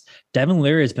pass. Devin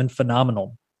Leary has been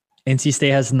phenomenal. NC State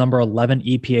has the number 11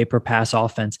 EPA per pass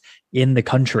offense in the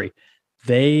country.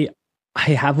 I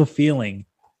have a feeling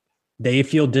they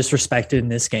feel disrespected in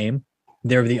this game.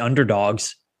 They're the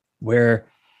underdogs, where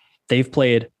they've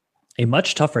played a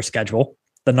much tougher schedule,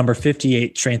 the number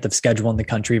 58 strength of schedule in the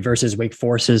country versus Wake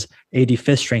Forest's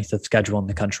 85th strength of schedule in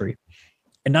the country.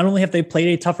 And not only have they played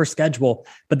a tougher schedule,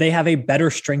 but they have a better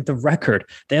strength of record.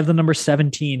 They have the number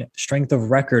 17 strength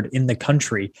of record in the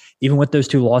country. Even with those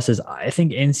two losses, I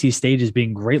think NC State is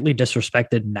being greatly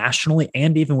disrespected nationally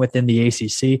and even within the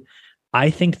ACC.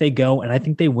 I think they go, and I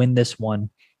think they win this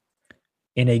one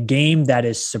in a game that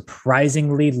is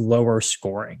surprisingly lower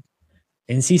scoring.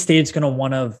 NC State's going to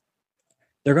want to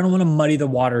They're going to want to muddy the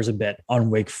waters a bit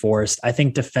on Wake Forest. I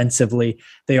think defensively,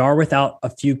 they are without a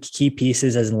few key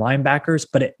pieces as linebackers,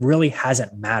 but it really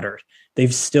hasn't mattered.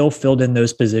 They've still filled in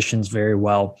those positions very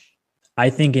well. I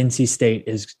think NC State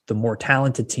is the more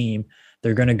talented team.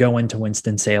 They're going to go into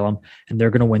Winston-Salem, and they're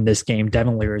going to win this game.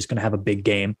 Devin Leary is going to have a big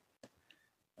game.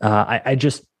 I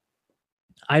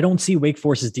don't see Wake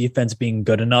Forest's defense being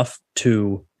good enough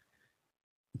to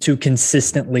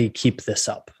consistently keep this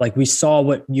up. Like we saw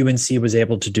what UNC was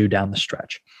able to do down the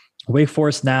stretch. Wake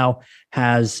Forest now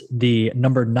has the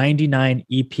number 99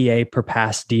 EPA per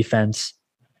pass defense.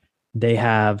 They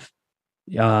have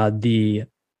the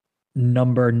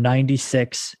number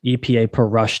 96 EPA per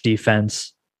rush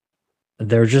defense.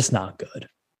 They're just not good.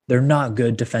 They're not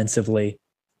good defensively.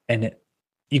 And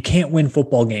you can't win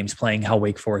football games playing how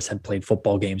Wake Forest had played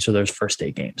football games for those first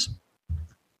 8 games.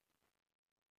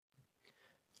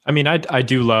 I mean, I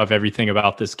do love everything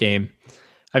about this game.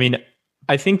 I mean,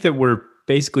 I think that we're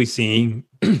basically seeing,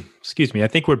 I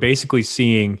think we're basically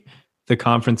seeing the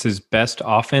conference's best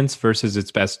offense versus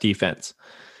its best defense.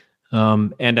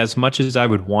 And as much as I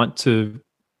would want to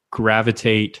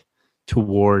gravitate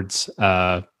towards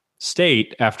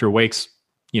State after Wake's,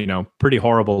 pretty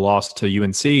horrible loss to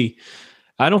UNC,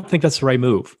 I don't think that's the right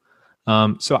move.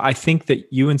 So I think that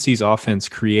UNC's offense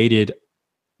created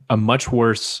a much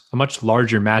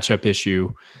larger matchup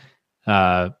issue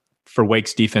for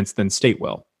Wake's defense than State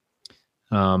will.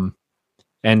 And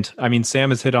I mean, Sam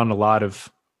has hit on a lot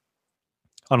of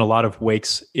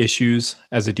Wake's issues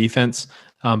as a defense,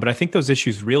 but I think those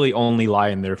issues really only lie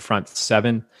in their front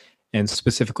 7, and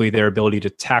specifically their ability to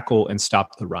tackle and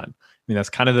stop the run. I mean, that's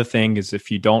kind of the thing, is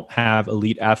if you don't have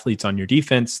elite athletes on your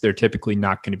defense, they're typically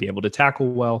not going to be able to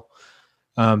tackle well.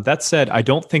 That said, I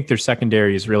don't think their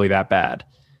secondary is really that bad.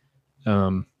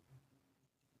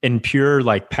 In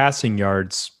pure passing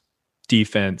yards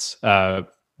defense,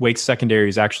 Wake's secondary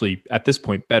is actually at this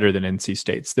point better than NC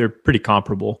State's. They're pretty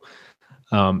comparable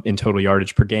in total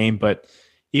yardage per game. But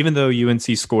even though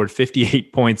UNC scored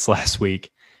 58 points last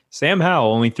week, Sam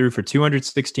Howell only threw for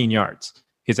 216 yards.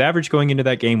 His average going into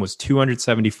that game was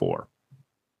 274.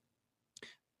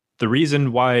 The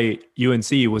reason why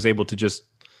UNC was able to just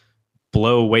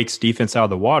blow Wake's defense out of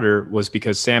the water was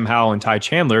because Sam Howell and Ty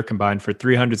Chandler combined for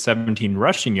 317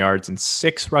 rushing yards and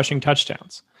 6 rushing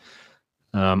touchdowns.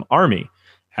 Army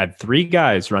had 3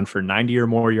 guys run for 90 or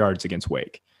more yards against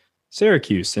Wake.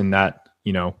 Syracuse, in that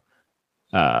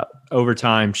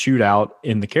overtime shootout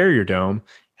in the Carrier Dome,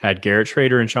 had Garrett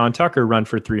Schrader and Sean Tucker run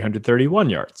for 331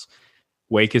 yards.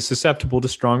 Wake is susceptible to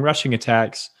strong rushing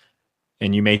attacks,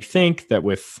 and you may think that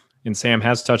and Sam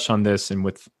has touched on this, and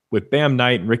with Bam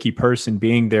Knight and Ricky Person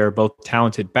being there, both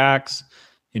talented backs,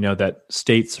 that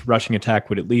State's rushing attack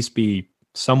would at least be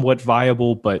somewhat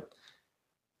viable. But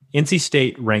NC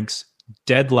State ranks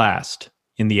dead last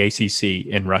in the ACC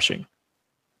in rushing.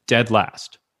 Dead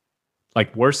last.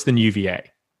 Worse than UVA.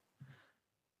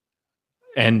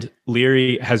 And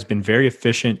Leary has been very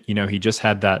efficient. He just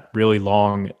had that really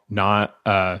long,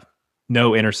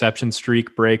 no interception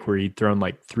streak break where he'd thrown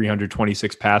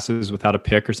 326 passes without a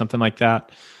pick or something like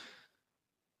that.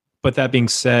 But that being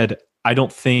said, I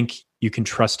don't think you can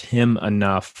trust him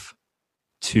enough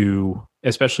to,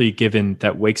 especially given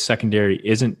that Wake's secondary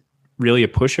isn't really a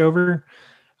pushover.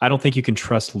 I don't think you can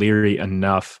trust Leary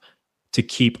enough to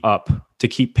keep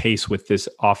pace with this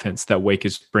offense that Wake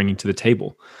is bringing to the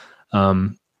table.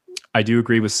 I do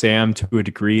agree with Sam to a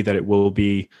degree that it will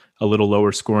be a little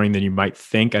lower scoring than you might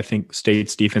think. I think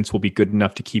State's defense will be good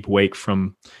enough to keep Wake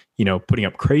from, putting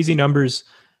up crazy numbers.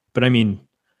 But I mean,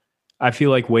 I feel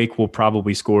like Wake will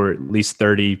probably score at least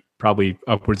 30, probably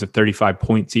upwards of 35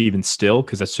 points even still,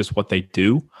 because that's just what they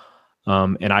do.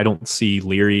 And I don't see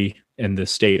Leary and the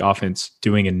State offense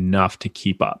doing enough to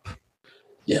keep up.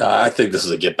 Yeah, I think this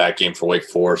is a get-back game for Wake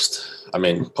Forest. I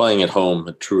mean, playing at home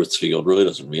at Truist Field really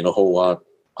doesn't mean a whole lot,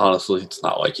 honestly. It's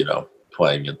not like,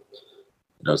 playing in,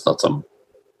 it's not some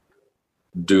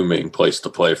dooming place to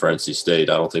play for NC State.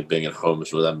 I don't think being at home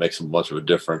is really that makes much of a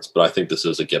difference, but I think this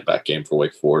is a get-back game for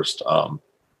Wake Forest.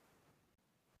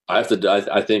 I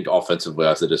think offensively I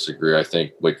have to disagree. I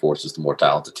think Wake Forest is the more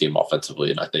talented team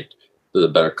offensively, and I think they're the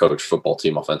better coached football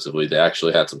team offensively. They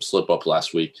actually had some slip-up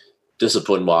last week,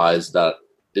 discipline-wise, that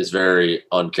is very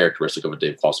uncharacteristic of a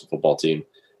Dave Clawson football team.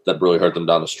 That really hurt them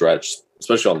down the stretch,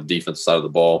 especially on the defense side of the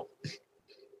ball.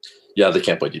 Yeah, they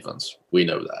can't play defense. We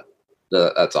know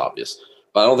that. That's obvious.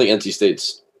 But I don't think NC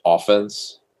State's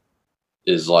offense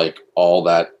is like all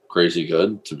that crazy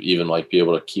good to even be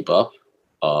able to keep up.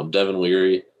 Devin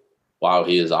Leary, wow,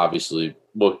 he has obviously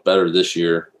looked better this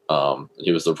year.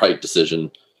 He was the right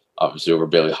decision, obviously, over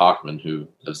Bailey Hockman, who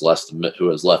has left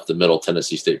the Middle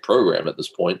Tennessee State program at this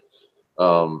point.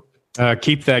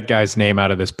 Keep that guy's name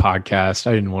out of this podcast.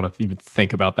 I didn't want to even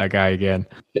think about that guy again.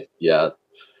 Yeah,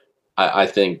 I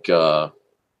think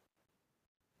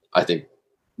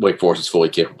Wake Forest is fully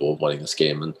capable of winning this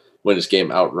game and win this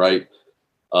game outright.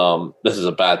 This is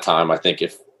a bad time. I think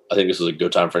this is a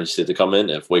good time for NC State to come in.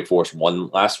 If Wake Forest won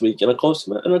last week in a close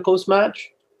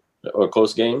match or a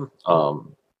close game,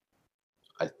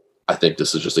 I think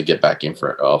this is just a get back game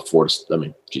for Forest. I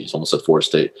mean, almost said Florida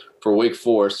State for Wake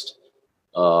Forest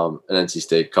and NC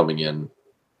State coming in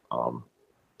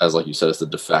as, like you said, it's the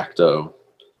de facto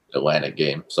Atlantic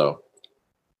game. So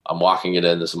I'm locking it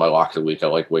in. This is my lock of the week. I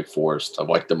like Wake Forest. I've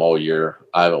liked them all year.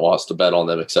 I haven't lost a bet on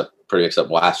them except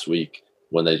last week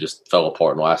when they just fell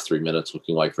apart in the last 3 minutes,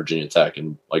 looking like Virginia Tech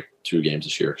in 2 games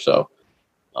this year. So,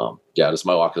 this is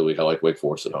my lock of the week. I like Wake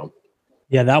Forest at home.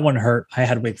 Yeah, that one hurt. I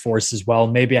had Wake Forest as well.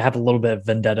 Maybe I have a little bit of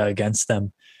vendetta against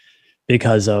them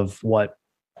because of what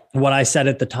I said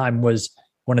at the time was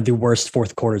one of the worst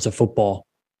fourth quarters of football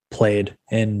played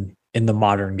in the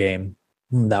modern game.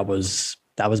 That was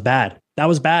bad. That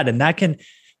was bad. And that can,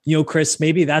 Chris,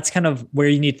 maybe that's kind of where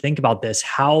you need to think about this.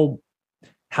 How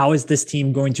is this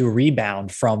team going to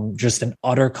rebound from just an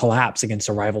utter collapse against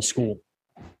a rival school?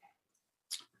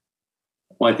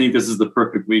 Well, I think this is the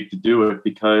perfect week to do it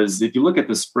because if you look at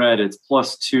the spread, it's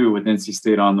 +2 with NC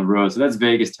State on the road. So that's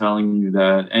Vegas telling you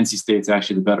that NC State's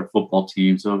actually the better football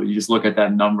team. So you just look at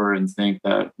that number and think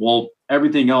that, well,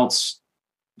 everything else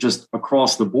just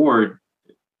across the board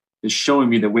is showing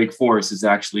me that Wake Forest is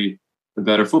actually the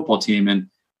better football team. And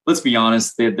let's be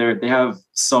honest, they have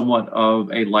somewhat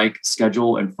of a like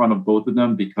schedule in front of both of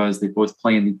them because they both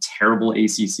play in the terrible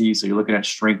ACC. So you're looking at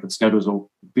strength of schedules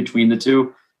between the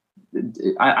two.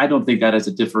 I don't think that is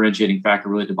a differentiating factor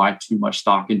really to buy too much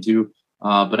stock into.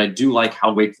 But I do like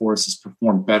how Wake Forest has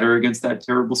performed better against that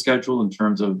terrible schedule in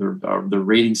terms of their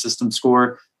rating system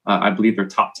score. I believe they're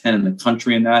top 10 in the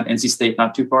country in that. NC State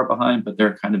not too far behind, but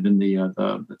they're kind of in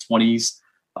the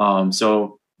 20s.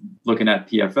 So looking at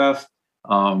PFF,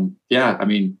 I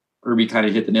mean, Irby kind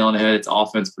of hit the nail on the head. It's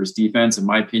offense versus defense, in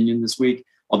my opinion, this week.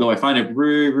 Although I find it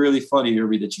really, really funny,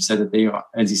 Irby, that you said that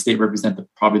NC State represent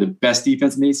probably the best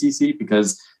defense in the ACC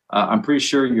because I'm pretty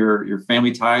sure your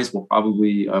family ties will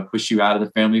probably push you out of the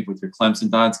family with your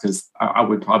Clemson ties because I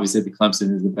would probably say the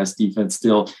Clemson is the best defense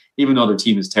still, even though their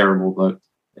team is terrible. But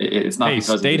it's not because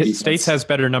of the defense. State has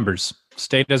better numbers.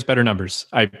 State has better numbers.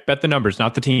 I bet the numbers,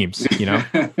 not the teams.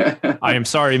 I am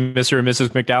sorry, Mr. and Mrs.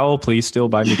 McDowell. Please still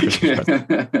buy me Christmas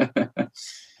presents.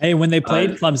 Hey, when they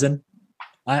played Clemson,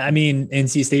 I mean,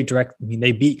 NC State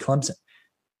they beat Clemson.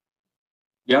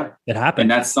 Yeah, it happened.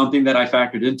 And that's something that I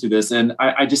factored into this. And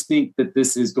I just think that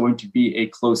this is going to be a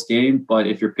close game. But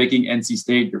if you're picking NC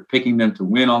State, you're picking them to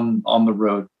win on the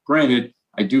road. Granted,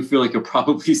 I do feel like you'll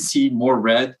probably see more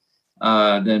red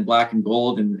than black and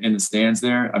gold in the stands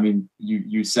there. I mean,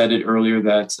 you said it earlier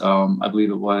that I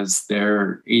believe it was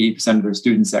their 80% of their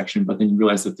student section, but then you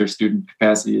realize that their student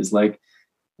capacity is like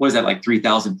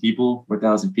 3,000 people,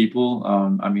 4,000 people.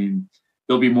 I mean,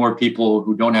 there'll be more people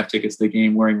who don't have tickets to the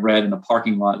game wearing red in the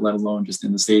parking lot, let alone just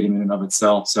in the stadium in and of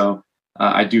itself. So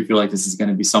I do feel like this is going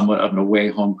to be somewhat of an away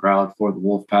home crowd for the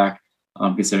Wolfpack.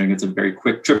 considering it's a very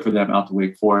quick trip for them out to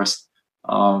Wake Forest.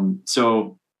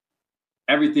 So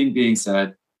everything being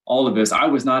said, all of this, I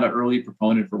was not an early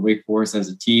proponent for Wake Forest as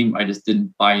a team. I just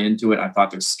didn't buy into it. I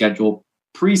thought their schedule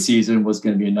preseason was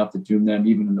going to be enough to doom them,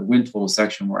 even in the win total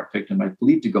section where I picked them, I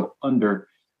believe, to go under.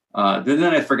 Then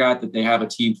I forgot that they have a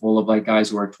team full of like guys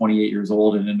who are 28 years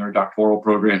old and in their doctoral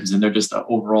programs, and they're just an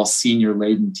overall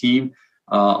senior-laden team.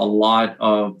 A lot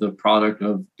of the product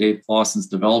of Dave Clawson's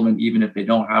development, even if they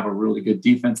don't have a really good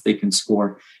defense, they can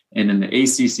score. And in the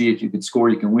ACC, if you can score,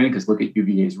 you can win, because look at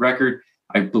UVA's record.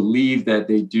 I believe that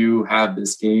they do have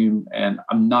this game, and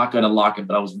I'm not going to lock it,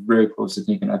 but I was very close to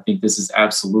thinking, I think this is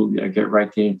absolutely a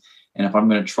get-right game. And if I'm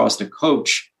going to trust a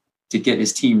coach to get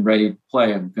his team ready to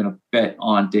play, I'm going to bet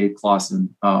on Dave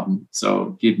Clawson.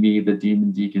 So give me the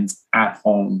Demon Deacons at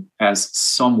home as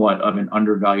somewhat of an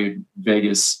undervalued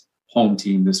Vegas home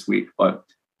team this week. But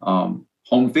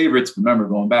home favorites, remember,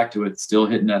 going back to it, still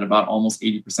hitting at about almost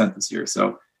 80% this year.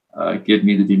 So give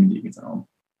me the Demon Deacons at home.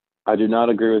 I do not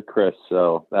agree with Chris,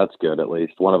 so that's good. At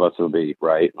least one of us will be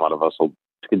right. One of us will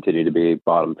continue to be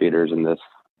bottom feeders in this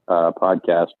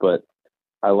podcast. But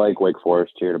I like Wake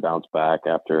Forest here to bounce back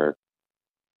after a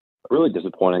really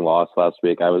disappointing loss last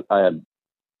week. I was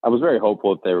very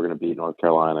hopeful that they were going to beat North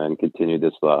Carolina and continue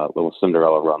this little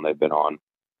Cinderella run they've been on.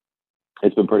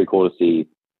 It's been pretty cool to see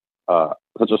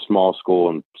such a small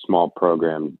school and small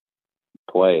program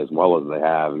play as well as they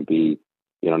have and be,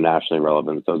 nationally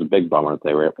relevant. So it was a big bummer that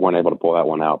they weren't able to pull that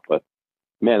one out. But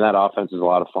man, that offense is a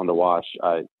lot of fun to watch.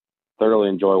 I thoroughly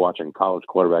enjoy watching college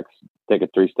quarterbacks take a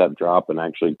 3-step drop and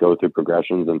actually go through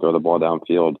progressions and throw the ball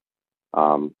downfield.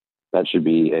 That should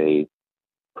be a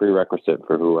prerequisite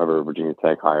for whoever Virginia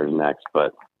Tech hires next.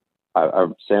 But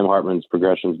Sam Hartman's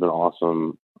progression has been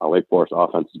awesome. Wake Forest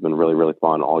offense has been really, really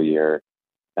fun all year.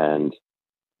 And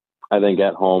I think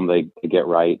at home they get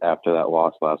right after that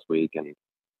loss last week. And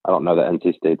I don't know that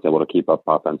NC State's able to keep up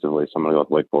offensively, so I'm going to go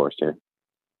with Wake Forest here.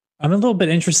 I'm a little bit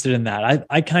interested in that.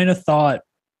 I kind of thought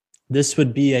this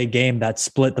would be a game that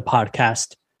split the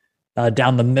podcast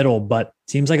down the middle, but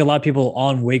seems like a lot of people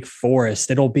on Wake Forest.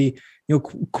 It'll be,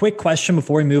 quick question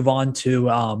before we move on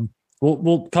to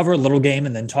we'll cover a little game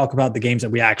and then talk about the games that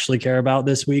we actually care about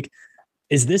this week.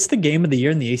 Is this the game of the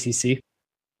year in the ACC?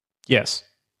 Yes.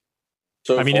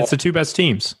 So it's the two best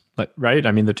teams. Right?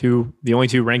 I mean, the only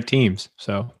two ranked teams.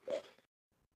 So,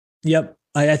 yep.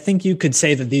 I think you could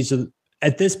say that these are,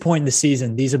 at this point in the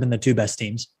season, these have been the two best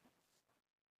teams.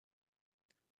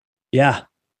 Yeah.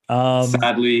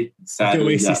 Sadly, go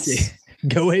ACC. Yes.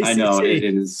 Go ACC. I know it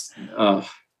is.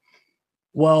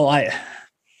 Well,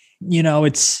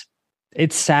 it's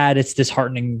sad. It's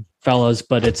disheartening, fellas,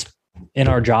 but it's in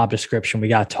our job description. We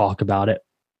got to talk about it.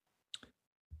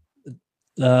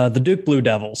 The Duke Blue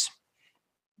Devils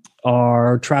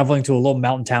are traveling to a little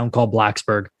mountain town called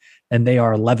Blacksburg, and they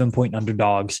are 11-point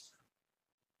underdogs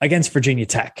against Virginia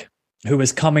Tech, who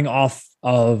is coming off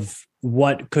of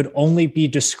what could only be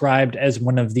described as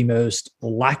one of the most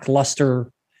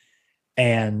lackluster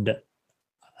and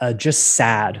just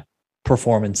sad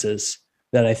performances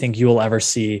that I think you will ever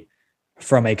see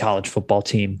from a college football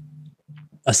team.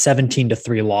 A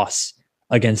 17-3 loss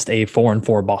against a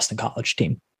 4-4 Boston College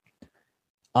team.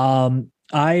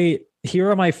 I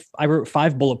wrote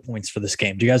 5 bullet points for this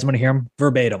game. Do you guys want to hear them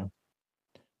verbatim?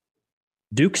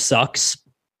 Duke sucks.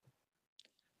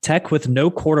 Tech with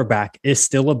no quarterback is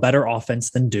still a better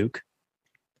offense than Duke.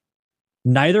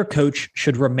 Neither coach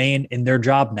should remain in their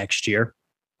job next year.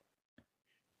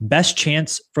 Best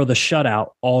chance for the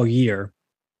shutout all year.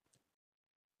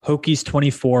 Hokies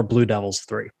 24, Blue Devils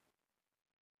 3.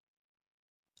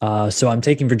 So I'm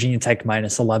taking Virginia Tech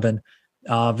minus 11.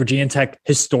 Virginia Tech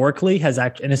historically has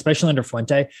actually, and especially under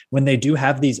Fuente, when they do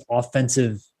have these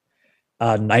offensive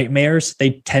nightmares,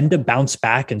 they tend to bounce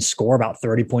back and score about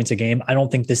 30 points a game. I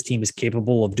don't think this team is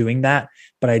capable of doing that,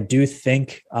 but I do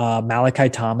think Malachi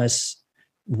Thomas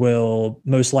will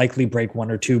most likely break 1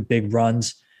 or 2 big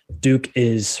runs. Duke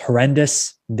is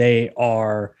horrendous. They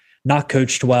are not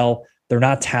coached well. They're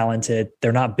not talented.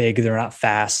 They're not big. They're not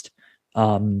fast.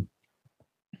 I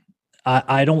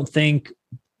don't think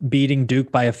beating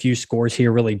Duke by a few scores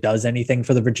here really does anything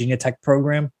for the Virginia Tech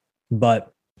program,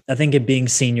 but I think it being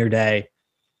senior day,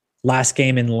 last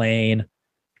game in Lane,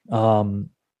 they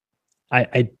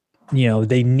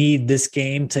need this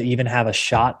game to even have a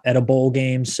shot at a bowl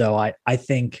game. So I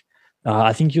think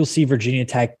you'll see Virginia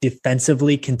Tech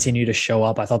defensively continue to show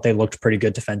up. I thought they looked pretty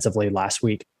good defensively last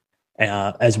week.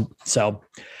 So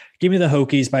give me the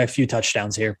Hokies by a few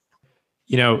touchdowns here.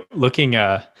 Looking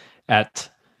at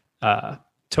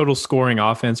total scoring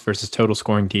offense versus total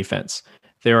scoring defense,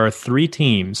 there are 3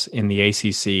 teams in the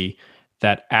ACC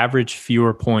that average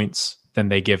fewer points than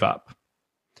they give up.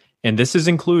 And this is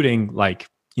including like,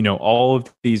 all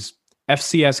of these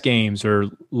FCS games or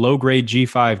low grade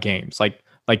G5 games.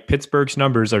 Like Pittsburgh's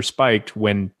numbers are spiked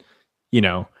when,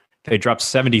 they dropped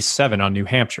 77 on New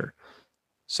Hampshire.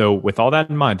 So with all that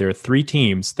in mind, there are 3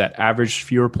 teams that average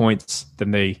fewer points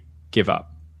than they give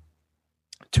up.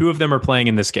 2 of them are playing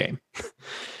in this game.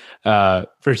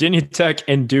 Virginia Tech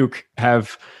and Duke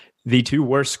have the 2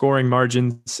 worst scoring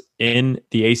margins in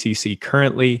the ACC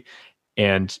currently.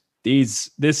 And this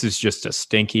is just a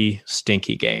stinky,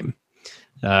 stinky game.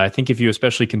 I think if you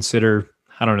especially consider,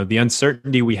 the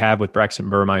uncertainty we have with Braxton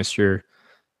Burmeister,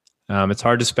 it's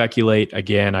hard to speculate.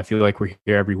 Again, I feel like we're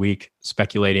here every week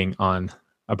speculating on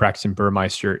a Braxton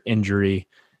Burmeister injury.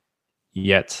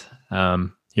 Yet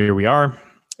here we are.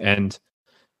 And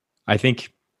I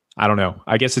think,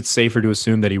 I guess it's safer to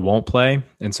assume that he won't play.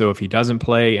 And so if he doesn't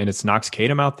play and it's Knox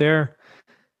Kadum out there,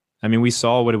 we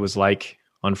saw what it was like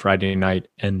on Friday night.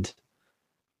 And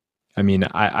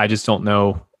I just don't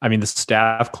know. The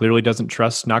staff clearly doesn't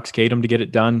trust Knox Kadum to get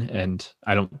it done. And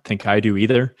I don't think I do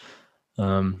either.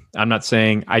 I'm not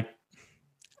saying I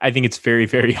think it's very,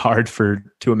 very hard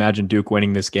to imagine Duke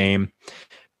winning this game.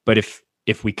 But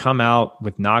if we come out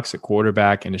with Knox at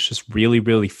quarterback and it's just really,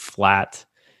 really flat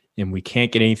and we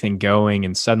can't get anything going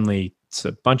and suddenly it's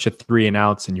a bunch of 3 and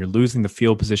outs and you're losing the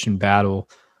field position battle,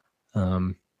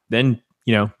 then,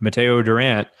 Mateo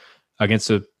Durant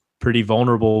against a pretty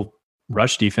vulnerable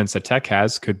rush defense that Tech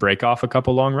has could break off a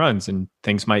couple long runs and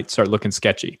things might start looking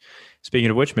sketchy. Speaking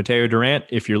of which, Mateo Durant,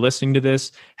 if you're listening to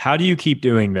this, how do you keep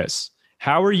doing this?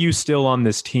 How are you still on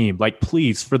this team?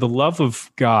 Please, for the love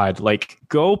of God,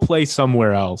 go play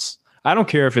somewhere else. I don't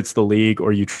care if it's the league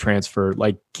or you transfer,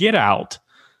 get out.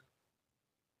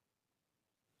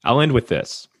 I'll end with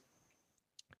this.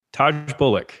 Taj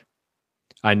Bullock.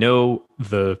 I know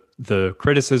the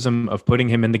criticism of putting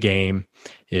him in the game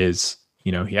is,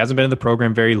 he hasn't been in the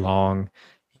program very long.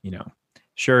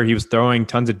 Sure, he was throwing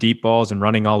tons of deep balls and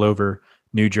running all over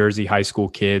New Jersey high school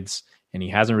kids, and he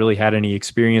hasn't really had any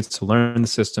experience to learn the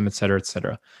system, et cetera, et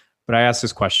cetera. But I ask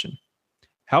this question.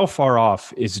 How far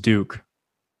off is Duke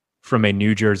from a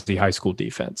New Jersey high school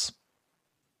defense?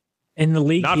 In the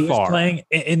league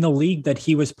in the league that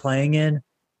he was playing in,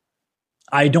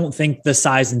 I don't think the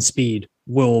size and speed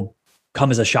will come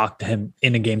as a shock to him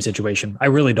in a game situation. I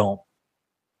really don't.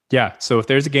 Yeah, so if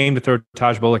there's a game to throw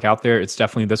Taj Bullock out there, it's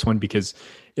definitely this one because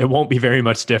it won't be very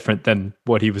much different than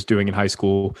what he was doing in high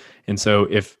school. And so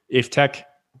if Tech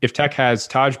has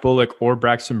Taj Bullock or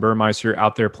Braxton Burmeister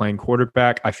out there playing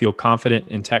quarterback, I feel confident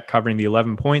in Tech covering the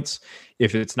 11 points.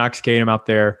 If it's Knox Kadum out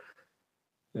there,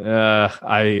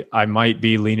 I might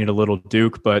be leaning a little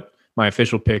Duke, but my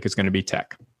official pick is going to be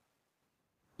Tech.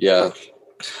 Yeah,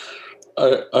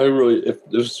 I really, if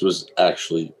this was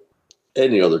actually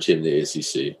any other team in the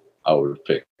ACC, I would have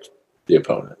picked the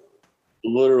opponent.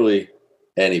 Literally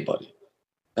anybody.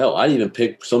 Hell, I'd even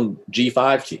pick some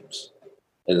G5 teams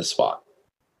in the spot.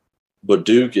 But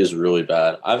Duke is really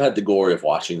bad. I've had the glory of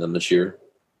watching them this year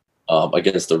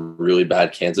against a really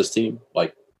bad Kansas team,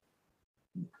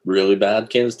 really bad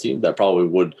Kansas team that probably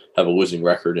would have a losing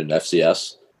record in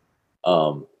FCS.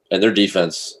 And their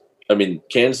defense,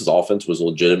 Kansas' offense was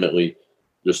legitimately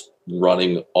just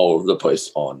running all over the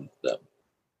place on them.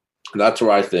 And that's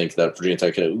where I think that Virginia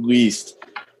Tech can at least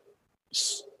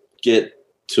get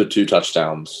to 2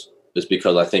 touchdowns, is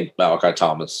because I think Malachi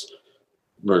Thomas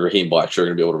or Raheem Blackshear are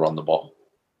going to be able to run the ball.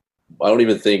 I don't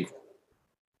even think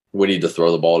we need to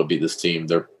throw the ball to beat this team.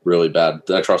 They're really bad.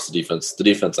 I trust the defense. The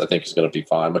defense, I think, is going to be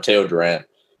fine. Mateo Durant,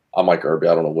 I'm like Irby.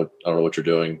 I don't know what you're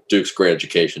doing. Duke's great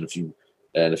education.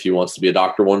 If he wants to be a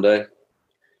doctor one day,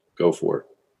 go for it.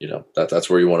 That's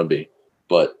where you want to be.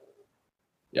 But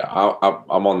yeah,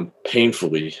 I'm on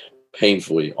painfully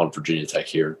on Virginia Tech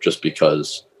here, just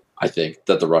because I think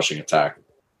that the rushing attack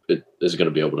is going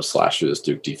to be able to slash through this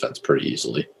Duke defense pretty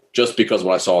easily. Just because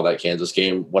when I saw that Kansas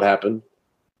game, what happened,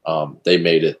 they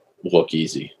made it look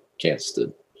easy. Kansas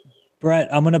did.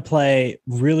 Brett, I'm going to play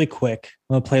really quick.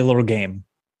 I'm going to play a little game.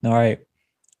 All right.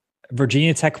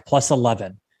 Virginia Tech plus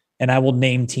 11. And I will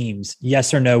name teams.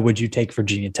 Yes or no, would you take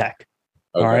Virginia Tech?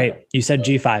 Okay. All right. You said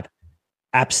G5.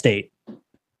 App State.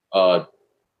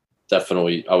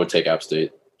 Definitely. I would take App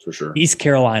State for sure. East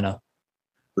Carolina.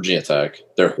 Virginia Tech.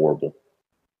 They're horrible.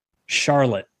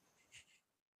 Charlotte.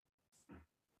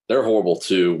 They're horrible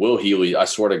too. Will Healy, I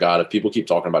swear to God, if people keep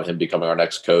talking about him becoming our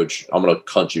next coach, I'm going to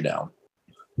cunt you down.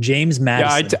 James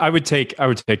Madison. Yeah, I would take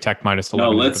Tech minus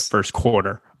 11 in the first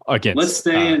quarter against let's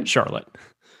stay in Charlotte.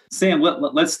 Sam,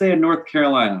 let's stay in North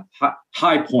Carolina.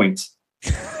 High Point.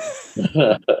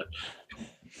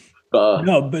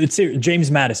 No, but it's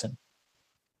James Madison.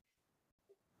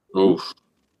 Oof.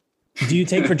 Do you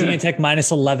take Virginia Tech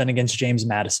minus 11 against James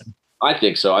Madison? I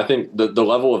think so. I think the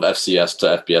level of FCS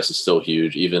to FBS is still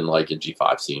huge, even like in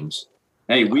G5 teams.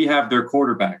 Hey, we have their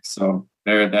quarterback, so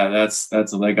that's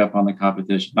a leg up on the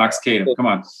competition. Knox Kadum, come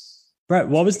on. Brett,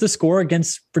 what was the score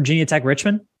against Virginia Tech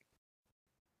Richmond?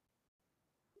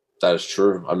 That is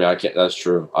true. I mean, I can't. That's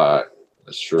true.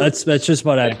 That's true. That's just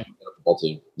what I. Football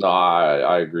team. No,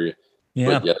 I agree. Yeah.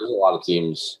 But yeah, there's a lot of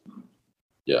teams.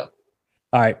 Yeah.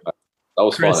 All right. That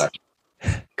was Chris, fun.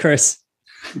 Actually. Chris,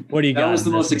 what do you got? That was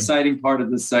the most exciting part of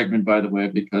this segment, by the way,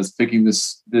 because picking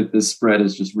this spread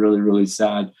is just really, really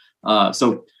sad.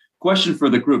 So, question for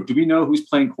the group: do we know who's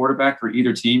playing quarterback for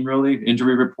either team? Really,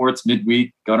 injury reports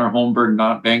midweek. Gunnar Holmberg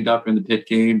not banged up in the Pitt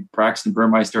game. Braxton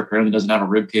Burmeister apparently doesn't have a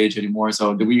rib cage anymore.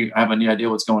 So, do we have any idea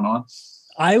what's going on?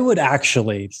 I would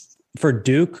actually, for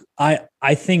Duke,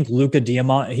 I think Luca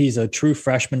Diamant. He's a true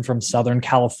freshman from Southern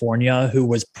California who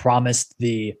was promised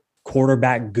the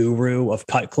quarterback guru of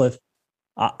Cutcliffe.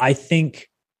 I think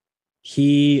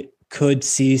he could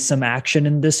see some action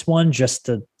in this one, just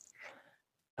to.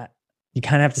 You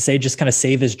kind of have to say, just kind of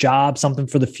save his job, something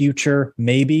for the future,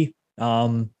 maybe.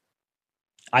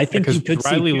 I think you could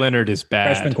Riley see Leonard is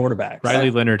bad. Freshman quarterbacks. Riley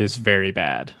Leonard is very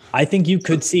bad. I think you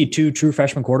could see 2 true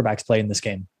freshman quarterbacks play in this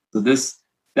game. So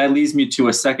that leads me to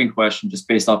a second question, just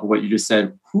based off of what you just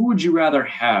said. Who would you rather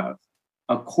have,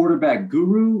 a quarterback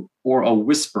guru or a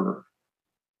whisperer?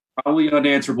 Probably an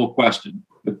unanswerable question,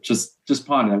 but just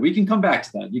ponder that. We can come back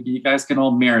to that. You guys can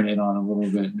all marinate on it a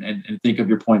little bit and think of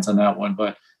your points on that one.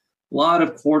 But a lot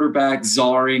of quarterback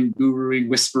czarring, guruing,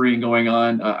 whispering going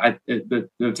on. The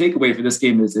takeaway for this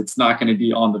game is it's not going to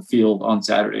be on the field on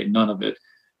Saturday. None of it.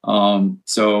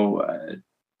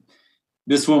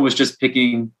 This one was just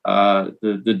picking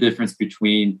the difference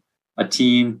between a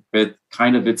team with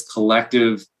kind of its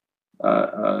collective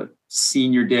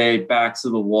senior day, backs to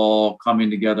the wall, coming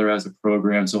together as a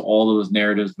program. So all of those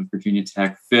narratives with Virginia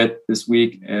Tech fit this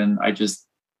week. And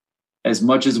as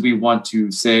much as we want to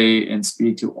say and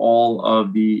speak to all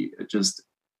of the just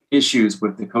issues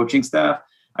with the coaching staff,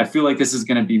 I feel like this is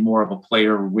going to be more of a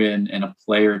player win and a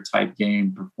player type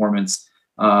game performance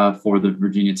for the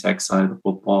Virginia Tech side of the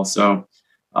football. So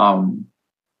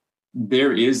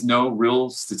there is no real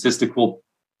statistical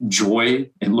joy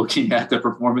in looking at the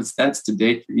performance stats to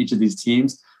date for each of these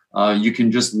teams. You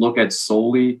can just look at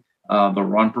solely the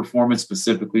run performance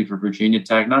specifically for Virginia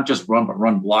Tech, not just run, but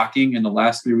run blocking in the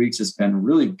last 3 weeks has been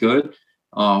really good.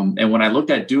 And when I looked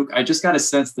at Duke, I just got a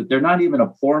sense that they're not even a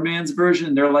poor man's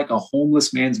version. They're like a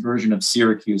homeless man's version of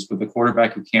Syracuse with a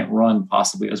quarterback who can't run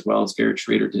possibly as well as Garrett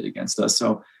Schrader did against us.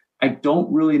 So I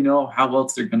don't really know how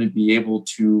else they're going to be able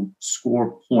to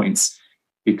score points,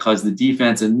 because the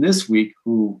defense in this week,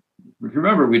 who,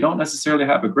 remember, we don't necessarily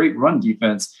have a great run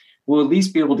defense, will at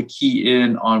least be able to key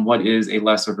in on what is a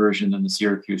lesser version than the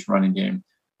Syracuse running game.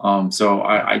 So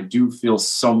I do feel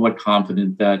somewhat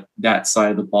confident that that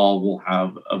side of the ball will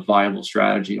have a viable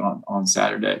strategy on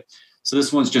Saturday. So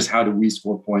this one's just how do we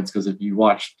score points? Because if you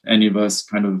watch any of us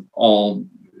kind of all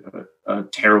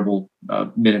terrible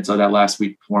minutes of that last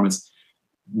week performance,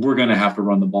 we're going to have to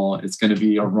run the ball. It's going to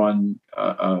be a run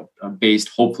based,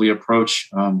 hopefully, approach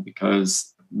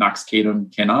because Knox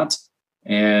Kadum cannot.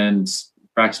 And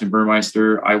Braxton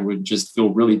Burmeister, I would just feel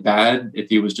really bad if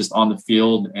he was just on the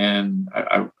field and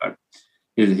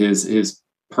his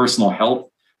personal health.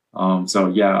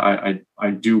 I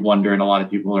do wonder, and a lot of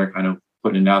people are kind of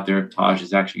putting it out there, if Taj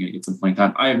is actually going to get some playing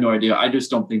time. I have no idea. I just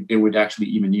don't think they would actually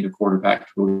even need a quarterback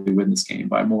to really win this game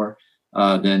by more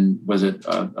than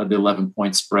the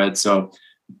 11-point spread. So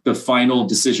the final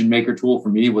decision maker tool for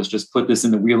me was just put this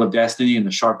in the Wheel of Destiny and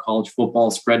the Sharp College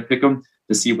Football spread pick'em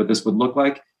to see what this would look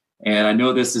like. And I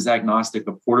know this is agnostic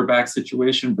of quarterback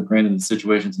situation, but granted, the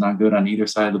situation's not good on either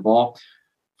side of the ball.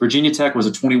 Virginia Tech was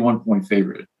a 21-point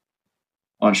favorite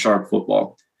on Sharp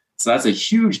Football. So that's a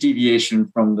huge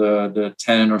deviation from the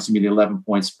 10 or the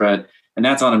 11-point spread. And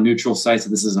that's on a neutral site.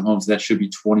 So this isn't home. So that should be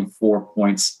 24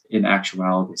 points in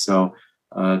actuality. So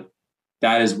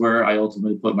that is where I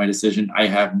ultimately put my decision. I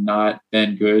have not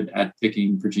been good at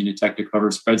picking Virginia Tech to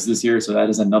cover spreads this year. So that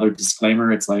is another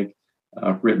disclaimer. It's like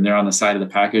written there on the side of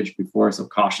the package before. So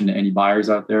caution to any buyers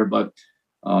out there. But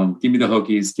give me the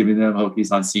Hokies. Give me them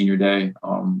Hokies on senior day.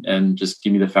 And just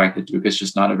give me the fact that Duke is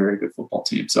just not a very good football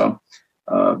team. So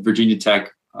Virginia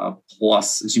Tech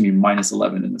minus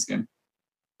 11 in this game.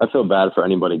 I feel bad for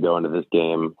anybody going to this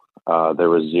game. There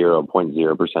was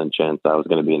 0.0% chance I was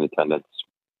going to be in attendance,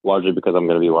 largely because I'm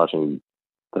going to be watching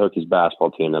the Hokies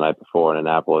basketball team the night before in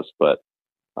Annapolis. But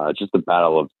just a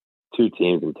battle of two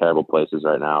teams in terrible places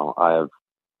right now. I have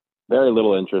very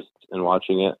little interest in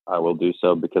watching it. I will do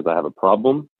so because I have a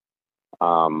problem.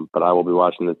 But I will be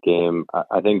watching this game.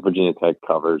 I think Virginia Tech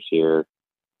covers here,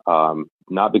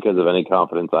 not because of any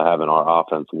confidence I have in our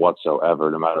offense whatsoever,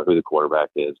 no matter who the quarterback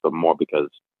is, but more because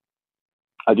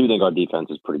I do think our defense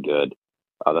is pretty good.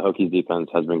 The Hokies defense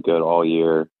has been good all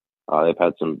year. They've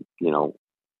had some,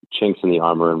 chinks in the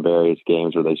armor in various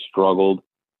games where they struggled,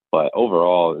 but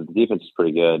overall the defense is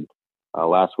pretty good.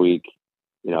 Last week,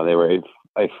 they were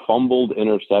a fumbled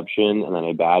interception and then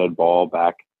a batted ball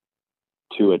back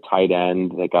to a tight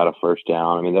end that got a first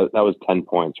down. I mean, that was 10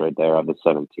 points right there of the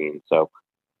 17. So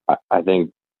I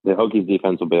think the Hokies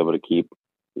defense will be able to keep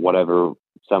whatever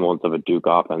semblance of a Duke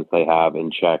offense they have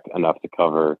in check enough to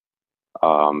cover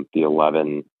the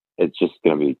 11. It's just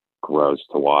going to be gross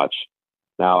to watch.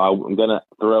 Now, I'm going to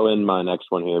throw in my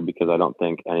next one here because I don't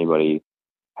think anybody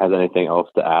has anything else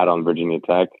to add on Virginia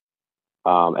Tech.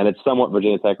 And it's somewhat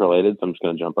Virginia Tech related, so I'm just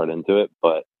going to jump right into it.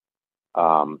 But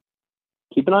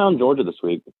keep an eye on Georgia this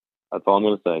week. That's all I'm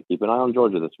going to say. Keep an eye on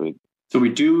Georgia this week. So we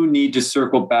do need to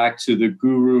circle back to the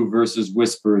guru versus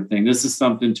whisperer thing. This is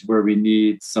something to where we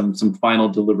need some final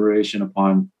deliberation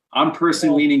upon. I'm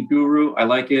personally leaning guru. I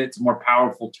like it. It's a more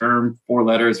powerful term. 4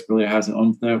 letters really has an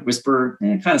oomph. The whisper,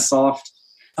 kind of soft.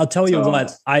 I'll tell you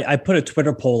what. I put a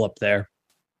Twitter poll up there.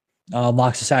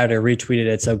 Locks of Saturday retweeted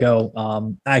it. So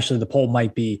go. Actually, the poll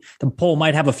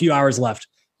might have a few hours left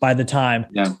by the time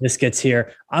this gets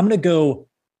here. I'm gonna go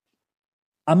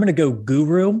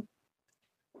guru,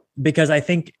 because I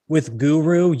think with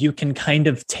guru you can kind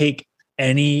of take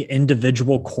any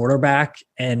individual quarterback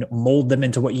and mold them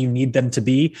into what you need them to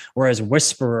be. Whereas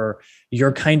whisperer,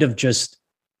 you're kind of just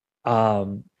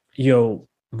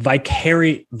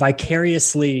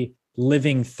vicariously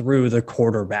living through the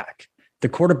quarterback. The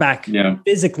quarterback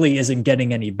physically isn't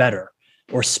getting any better,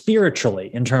 or spiritually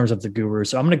in terms of the guru.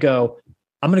 So I'm gonna go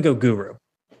guru.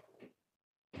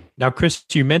 Now, Chris,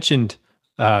 you mentioned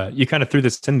you kind of threw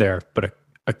this in there, but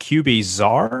a QB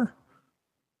czar.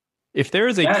 If there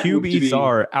is a QB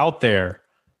czar out there,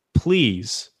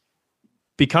 please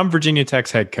become Virginia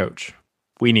Tech's head coach.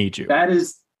 We need you. That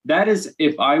is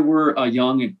if I were a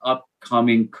young and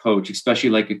upcoming coach, especially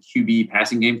like a QB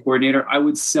passing game coordinator, I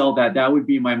would sell that. That would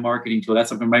be my marketing tool.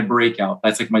 That's like my breakout.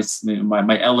 That's like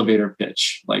my elevator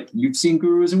pitch. Like, you've seen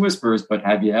gurus and whisperers, but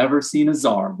have you ever seen a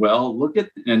czar? Well,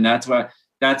 and that's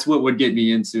what would get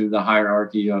me into the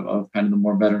hierarchy of kind of the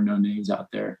more better known names out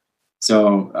there.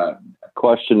 So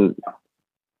question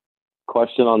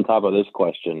on top of this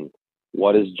question.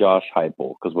 What is Josh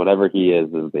Heupel? Because whatever he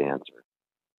is the answer.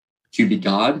 QB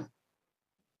God.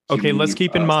 Okay, let's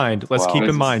keep in mind.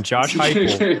 Josh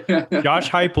Heupel.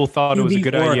 Josh Heupel thought it was a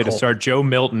good idea to start Joe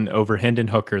Milton over Hendon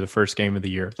Hooker the first game of the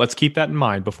year. Let's keep that in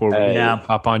mind before we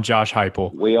hop on Josh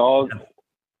Heupel. We all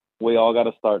got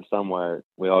to start somewhere.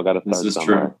 This is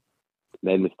somewhere. True.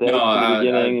 Made mistakes in the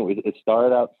beginning. It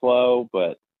started out slow,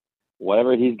 but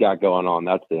whatever he's got going on,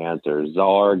 that's the answer.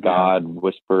 Czar, God,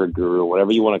 whisper, guru,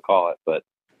 whatever you want to call it. But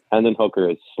Hendon Hooker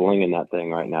is slinging that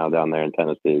thing right now down there in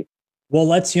Tennessee. Well,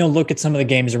 let's look at some of the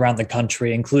games around the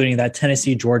country, including that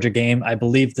Tennessee-Georgia game. I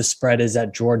believe the spread is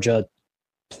at Georgia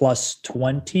plus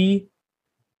 20.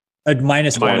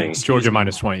 Minus 20. Georgia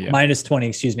minus 20. Yeah. Minus 20,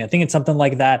 excuse me. I think it's something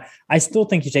like that. I still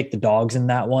think you take the dogs in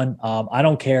that one. I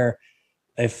don't care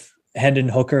if Hendon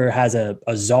Hooker has a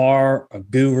czar, a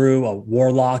guru, a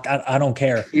warlock. I don't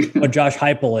care what Josh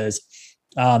Heupel is.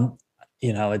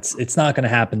 It's not going to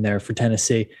happen there for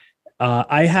Tennessee.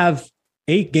 I have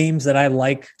 8 games that I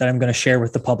like that I'm going to share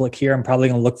with the public here. I'm probably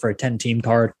going to look for a 10-team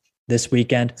card this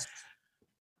weekend.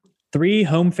 3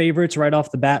 home favorites right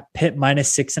off the bat. Pitt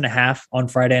minus 6.5 on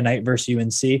Friday night versus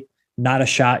UNC. Not a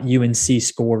shot. UNC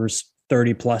scores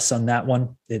 30 plus on that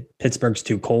one. Pittsburgh's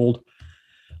too cold.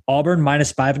 Auburn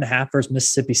minus 5.5 versus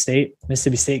Mississippi State.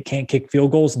 Mississippi State can't kick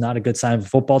field goals. Not a good sign of a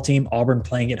football team. Auburn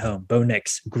playing at home. Bo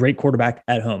Nix, great quarterback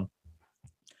at home.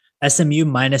 SMU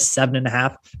minus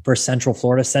 7.5 for Central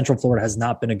Florida. Central Florida has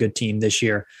not been a good team this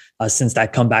year since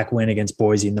that comeback win against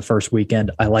Boise in the first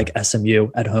weekend. I like SMU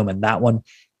at home in that one.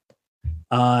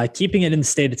 Keeping it in the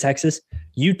state of Texas,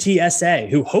 UTSA,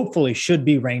 who hopefully should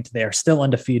be ranked, they are still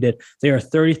undefeated. They are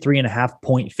 33.5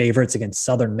 point favorites against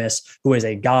Southern Miss, who is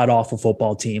a god-awful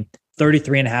football team.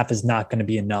 33.5 is not going to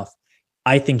be enough.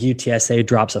 I think UTSA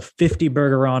drops a 50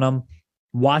 burger on them.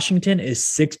 Washington is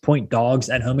 6-point dogs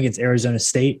at home against Arizona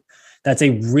State. That's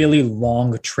a really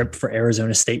long trip for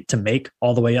Arizona State to make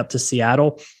all the way up to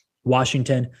Seattle.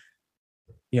 Washington,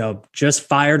 just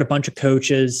fired a bunch of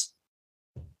coaches.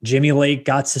 Jimmy Lake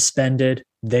got suspended.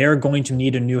 They're going to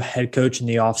need a new head coach in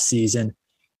the offseason.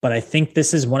 But I think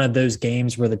this is one of those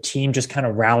games where the team just kind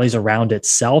of rallies around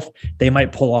itself. They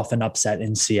might pull off an upset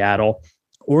in Seattle.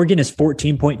 Oregon is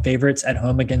 14-point favorites at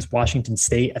home against Washington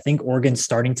State. I think Oregon's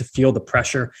starting to feel the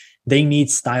pressure. They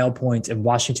need style points, and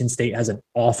Washington State has an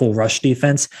awful rush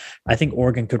defense. I think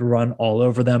Oregon could run all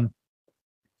over them.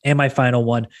 And my final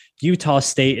one, Utah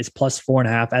State is plus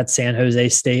 4.5 at San Jose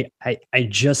State.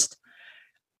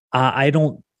 I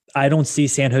don't see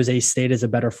San Jose State as a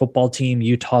better football team.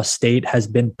 Utah State has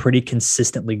been pretty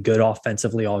consistently good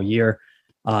offensively all year.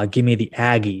 Give me the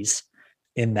Aggies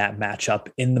in that matchup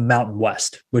in the Mountain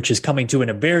West, which is coming to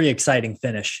a very exciting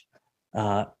finish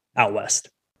out west.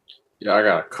 Yeah, I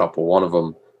got a couple. One of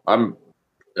them,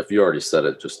 if you already said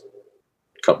it, just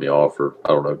cut me off or I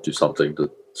don't know, do something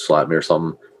to slap me or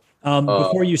something.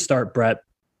 Before you start, Brett,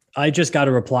 I just got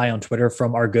a reply on Twitter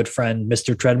from our good friend,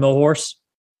 Mr. Treadmill Horse.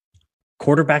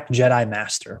 Quarterback Jedi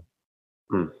Master.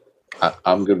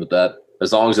 I'm good with that.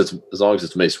 As long as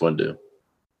it's Mace Windu.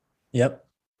 Yep.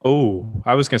 Oh,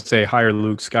 I was going to say hire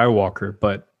Luke Skywalker,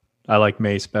 but I like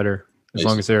Mace better. As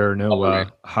long as there are no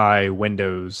high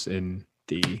windows in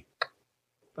the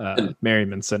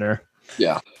Merriman Center.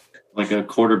 Yeah. Like a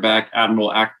quarterback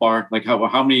Admiral Akbar. Like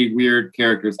how many weird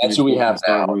characters? That's who we have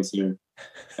now. Here?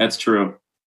 That's true.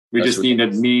 We just need a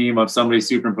meme of somebody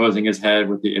superimposing his head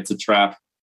with the "It's a trap."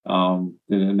 And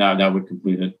that would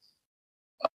complete it.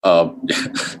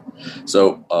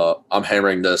 So I'm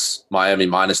hammering this. Miami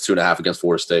minus 2.5 against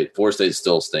Florida State. Florida State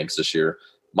still stinks this year.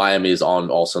 Miami is on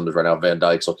all cylinders right now. Van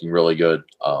Dyke's looking really good.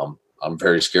 I'm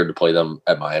very scared to play them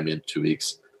at Miami in 2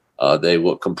 weeks. They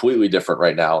look completely different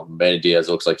right now. Manny Diaz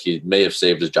looks like he may have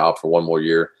saved his job for one more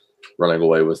year, running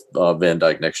away with Van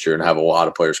Dyke next year and have a lot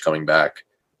of players coming back.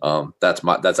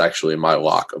 That's actually my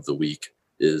lock of the week.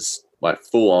 Is my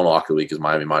full-on lock of the week is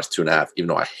Miami minus 2.5, even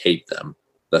though I hate them.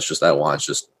 That's just, that line's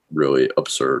just really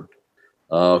absurd.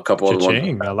 A couple other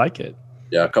ones. I like it.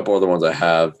 Yeah, a couple other ones I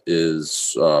have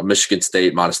is Michigan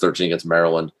State minus 13 against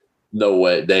Maryland. No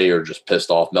way. They are just pissed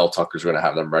off. Mel Tucker's going to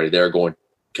have them ready.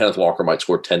 Kenneth Walker might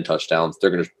score 10 touchdowns. They're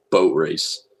going to boat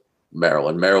race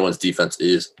Maryland. Maryland's defense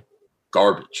is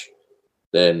garbage.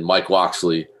 Then Mike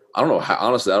Locksley, I don't know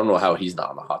how he's not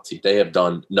on the hot seat. They have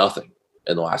done nothing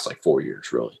in the last 4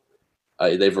 years, really.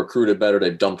 They've recruited better.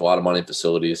 They've dumped a lot of money in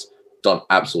facilities, done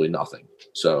absolutely nothing.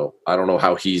 So I don't know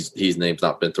how his name's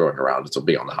not been thrown around. It's a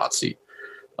be on the hot seat.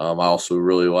 I also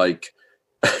really like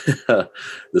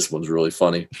this one's really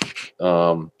funny.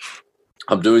 I'm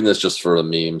doing this just for the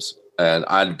memes, and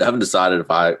I haven't decided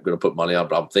if I'm going to put money on,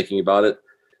 but I'm thinking about it.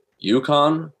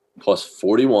 UConn plus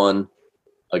 41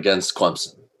 against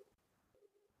Clemson.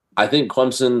 I think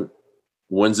Clemson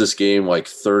wins this game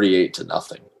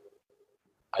 38-0.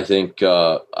 I think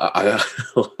I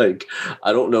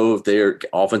don't know if their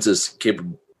offense is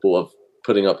capable of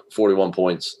putting up 41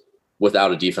 points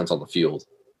without a defense on the field.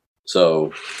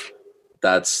 So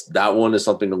that one is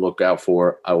something to look out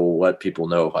for. I will let people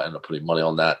know if I end up putting money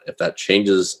on that. If that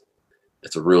changes,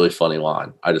 it's a really funny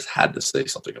line. I just had to say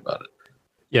something about it.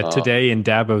 Yeah, today in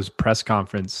Dabo's press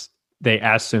conference, they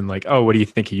asked him oh, what do you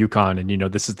think of UConn?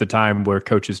 And, this is the time where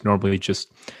coaches normally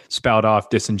just spout off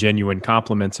disingenuous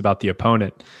compliments about the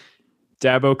opponent.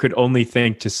 Dabo could only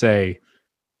think to say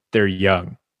they're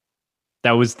young.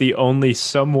 That was the only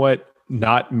somewhat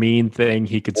not mean thing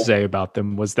he could say about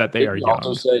them, was that they are young.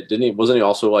 Wasn't he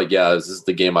also this is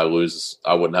the game I lose,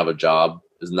 I wouldn't have a job?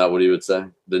 Isn't that what he would say?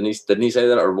 Didn't he say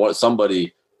that? Or what?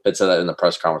 Somebody had said that in the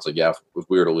press conference, if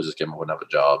we were to lose this game, I wouldn't have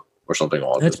a job or something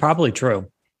along. It's probably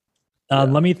true.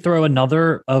 Let me throw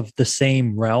another of the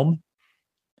same realm.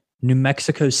 New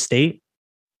Mexico State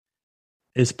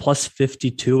is plus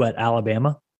 52 at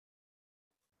Alabama.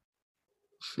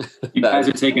 You guys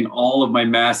are taking all of my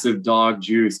massive dog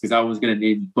juice because I was going to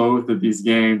name both of these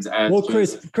games as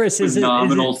Chris,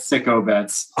 phenomenal sicko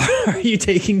bets. Are you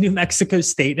taking New Mexico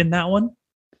State in that one?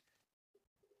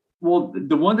 Well,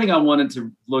 the one thing I wanted to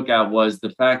look at was the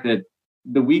fact that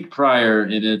the week prior,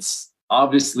 and it's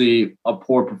obviously a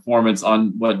poor performance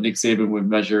on what Nick Saban would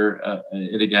measure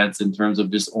it against in terms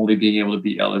of just only being able to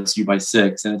beat LSU by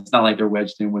 6. And it's not like they're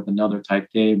wedged in with another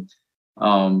type game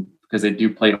because they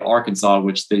do play Arkansas,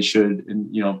 which they should,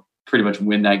 pretty much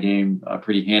win that game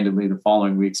pretty handily the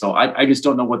following week. So I just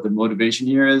don't know what the motivation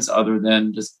here is other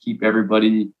than just keep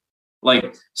everybody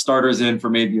starters in for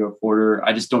maybe a quarter.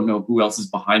 I just don't know who else is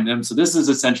behind them. So this is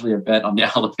essentially a bet on the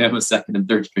Alabama second and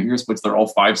third stringers, which they're all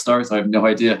 5 stars. I have no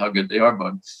idea how good they are,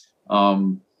 but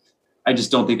I just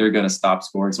don't think they're going to stop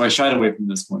scoring. So I shied away from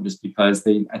this one just because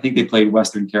I think they played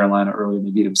Western Carolina early and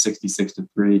they beat them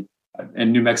 66-3.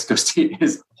 And New Mexico State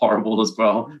is horrible as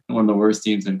well. One of the worst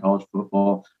teams in college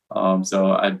football.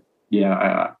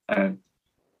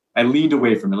 I leaned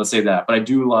away from it. Let's say that, but I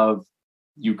do love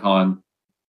UConn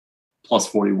plus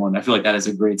 41. I feel like that is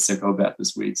a great sicko bet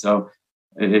this week. So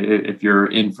if you're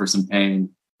in for some pain,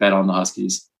 bet on the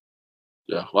Huskies.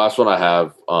 Yeah. Last one I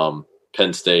have,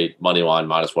 Penn State money line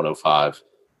minus 105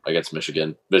 against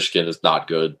Michigan. Michigan is not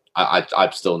good.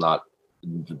 I'm still not.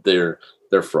 They've been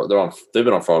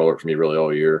on fraud alert for me really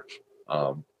all year.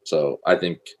 So I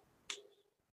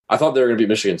thought they were going to beat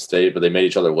Michigan State, but they made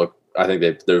each other look. I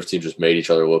think their team just made each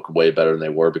other look way better than they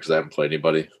were because they haven't played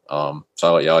anybody.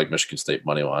 So I like Michigan State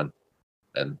money line,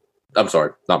 and I'm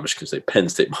sorry, not Michigan State, Penn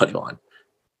State money line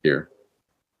here.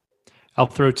 I'll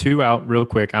throw two out real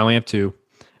quick. I only have two.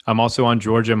 I'm also on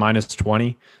Georgia minus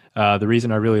 20. The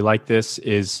reason I really like this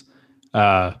is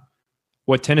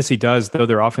what Tennessee does, though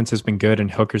their offense has been good and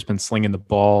Hooker's been slinging the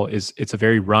ball, is it's a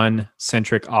very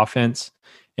run-centric offense.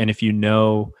 And if you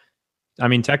know,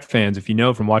 Tech fans, if you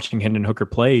know from watching Hendon Hooker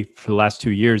play for the last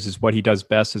 2 years, is what he does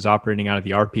best is operating out of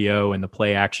the RPO and the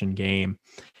play-action game.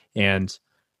 And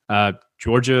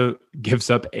Georgia gives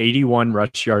up 81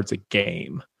 rush yards a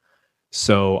game.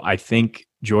 So I think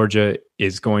Georgia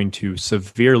is going to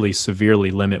severely, severely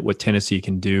limit what Tennessee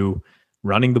can do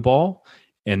running the ball.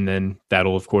 And then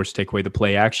that'll, of course, take away the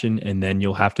play action. And then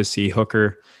you'll have to see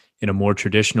Hooker in a more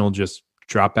traditional, just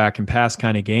drop back and pass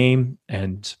kind of game.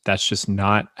 And that's just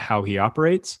not how he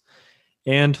operates.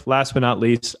 And last but not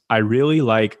least, I really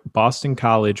like Boston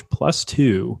College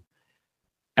 +2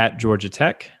 at Georgia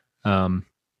Tech.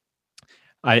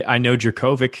 I know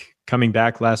Jurkovec coming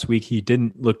back last week, he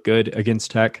didn't look good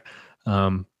against Tech.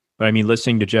 But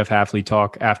listening to Jeff Hafley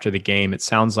talk after the game, it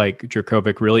sounds like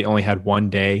Jurkovec really only had 1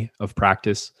 day of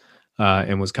practice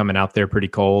and was coming out there pretty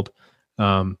cold.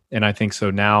 And I think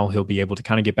so now he'll be able to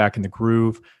kind of get back in the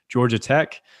groove. Georgia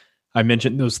Tech, I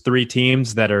mentioned those 3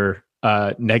 teams that are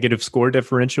negative score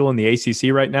differential in the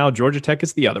ACC right now. Georgia Tech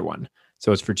is the other one.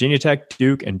 So it's Virginia Tech,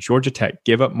 Duke, and Georgia Tech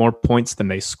give up more points than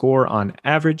they score on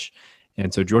average.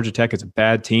 And so Georgia Tech is a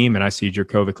bad team, and I see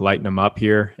Jurkovec lighting them up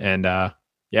here. And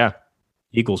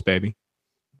Eagles, baby.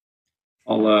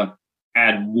 I'll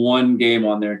add one game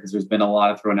on there because there's been a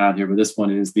lot of thrown out here, but this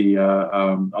one is the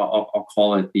I'll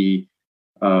call it the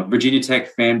Virginia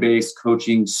Tech fan base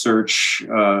coaching search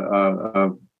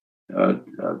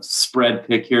spread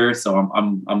pick here. So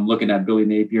I'm looking at Billy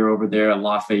Napier over there at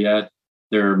Lafayette.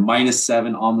 They're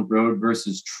 -7 on the road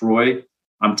versus Troy.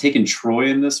 I'm taking Troy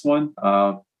in this one.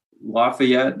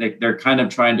 Lafayette, they're kind of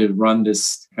trying to run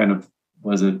this kind of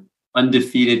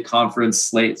undefeated conference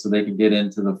slate so they can get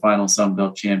into the final Sun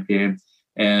Belt champ game.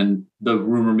 And the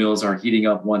rumor mills are heating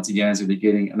up once again as they're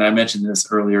beginning. And I mentioned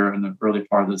this earlier in the early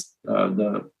part of this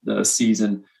the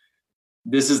season.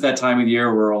 This is that time of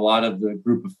year where a lot of the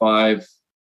group of 5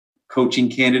 coaching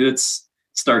candidates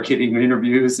start getting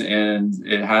interviews, and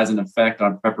it has an effect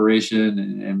on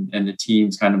preparation and the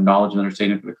team's kind of knowledge and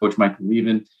understanding that the coach might be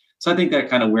leaving. So I think that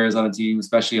kind of wears on a team,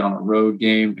 especially on a road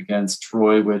game against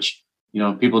Troy, which,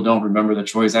 people don't remember that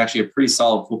Troy is actually a pretty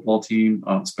solid football team,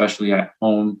 especially at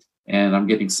home. And I'm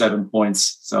getting 7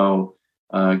 points. So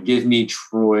give me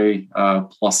Troy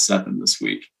 +7 this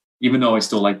week. Even though I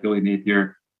still like Billy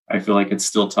Napier, I feel like it's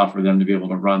still tough for them to be able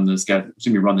to run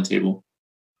the table.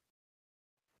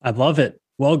 I love it.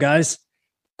 Well, guys,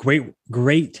 great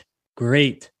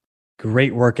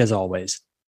work as always.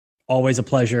 Always a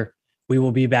pleasure. We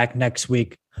will be back next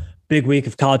week. Big week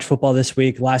of college football this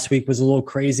week. Last week was a little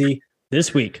crazy.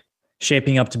 This week,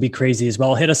 shaping up to be crazy as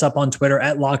well. Hit us up on Twitter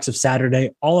at Locks of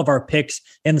Saturday. All of our picks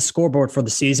and the scoreboard for the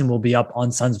season will be up on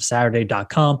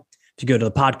sonsofsaturday.com. If you go to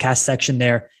the podcast section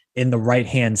there in the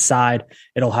right-hand side,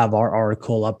 it'll have our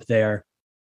article up there.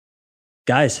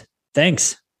 Guys,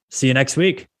 thanks. See you next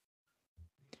week.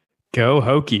 Go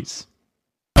Hokies.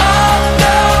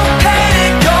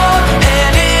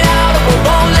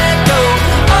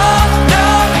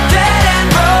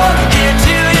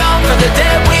 The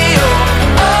dead we owe.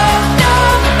 Oh no,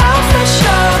 I'm for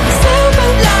sure. Silver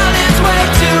lining's way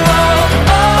too old.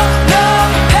 Oh no,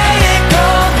 pay it go,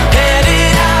 get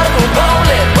it out, won't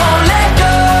let go,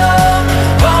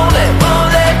 won't let go.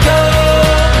 Let it go,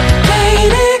 let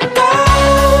it go.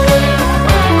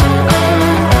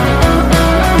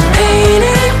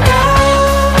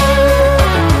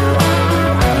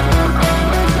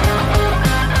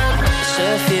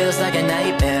 Sure feels like a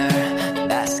nightmare,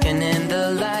 basking in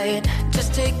the light.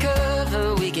 Just take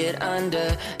cover, we get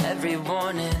under every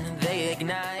warning.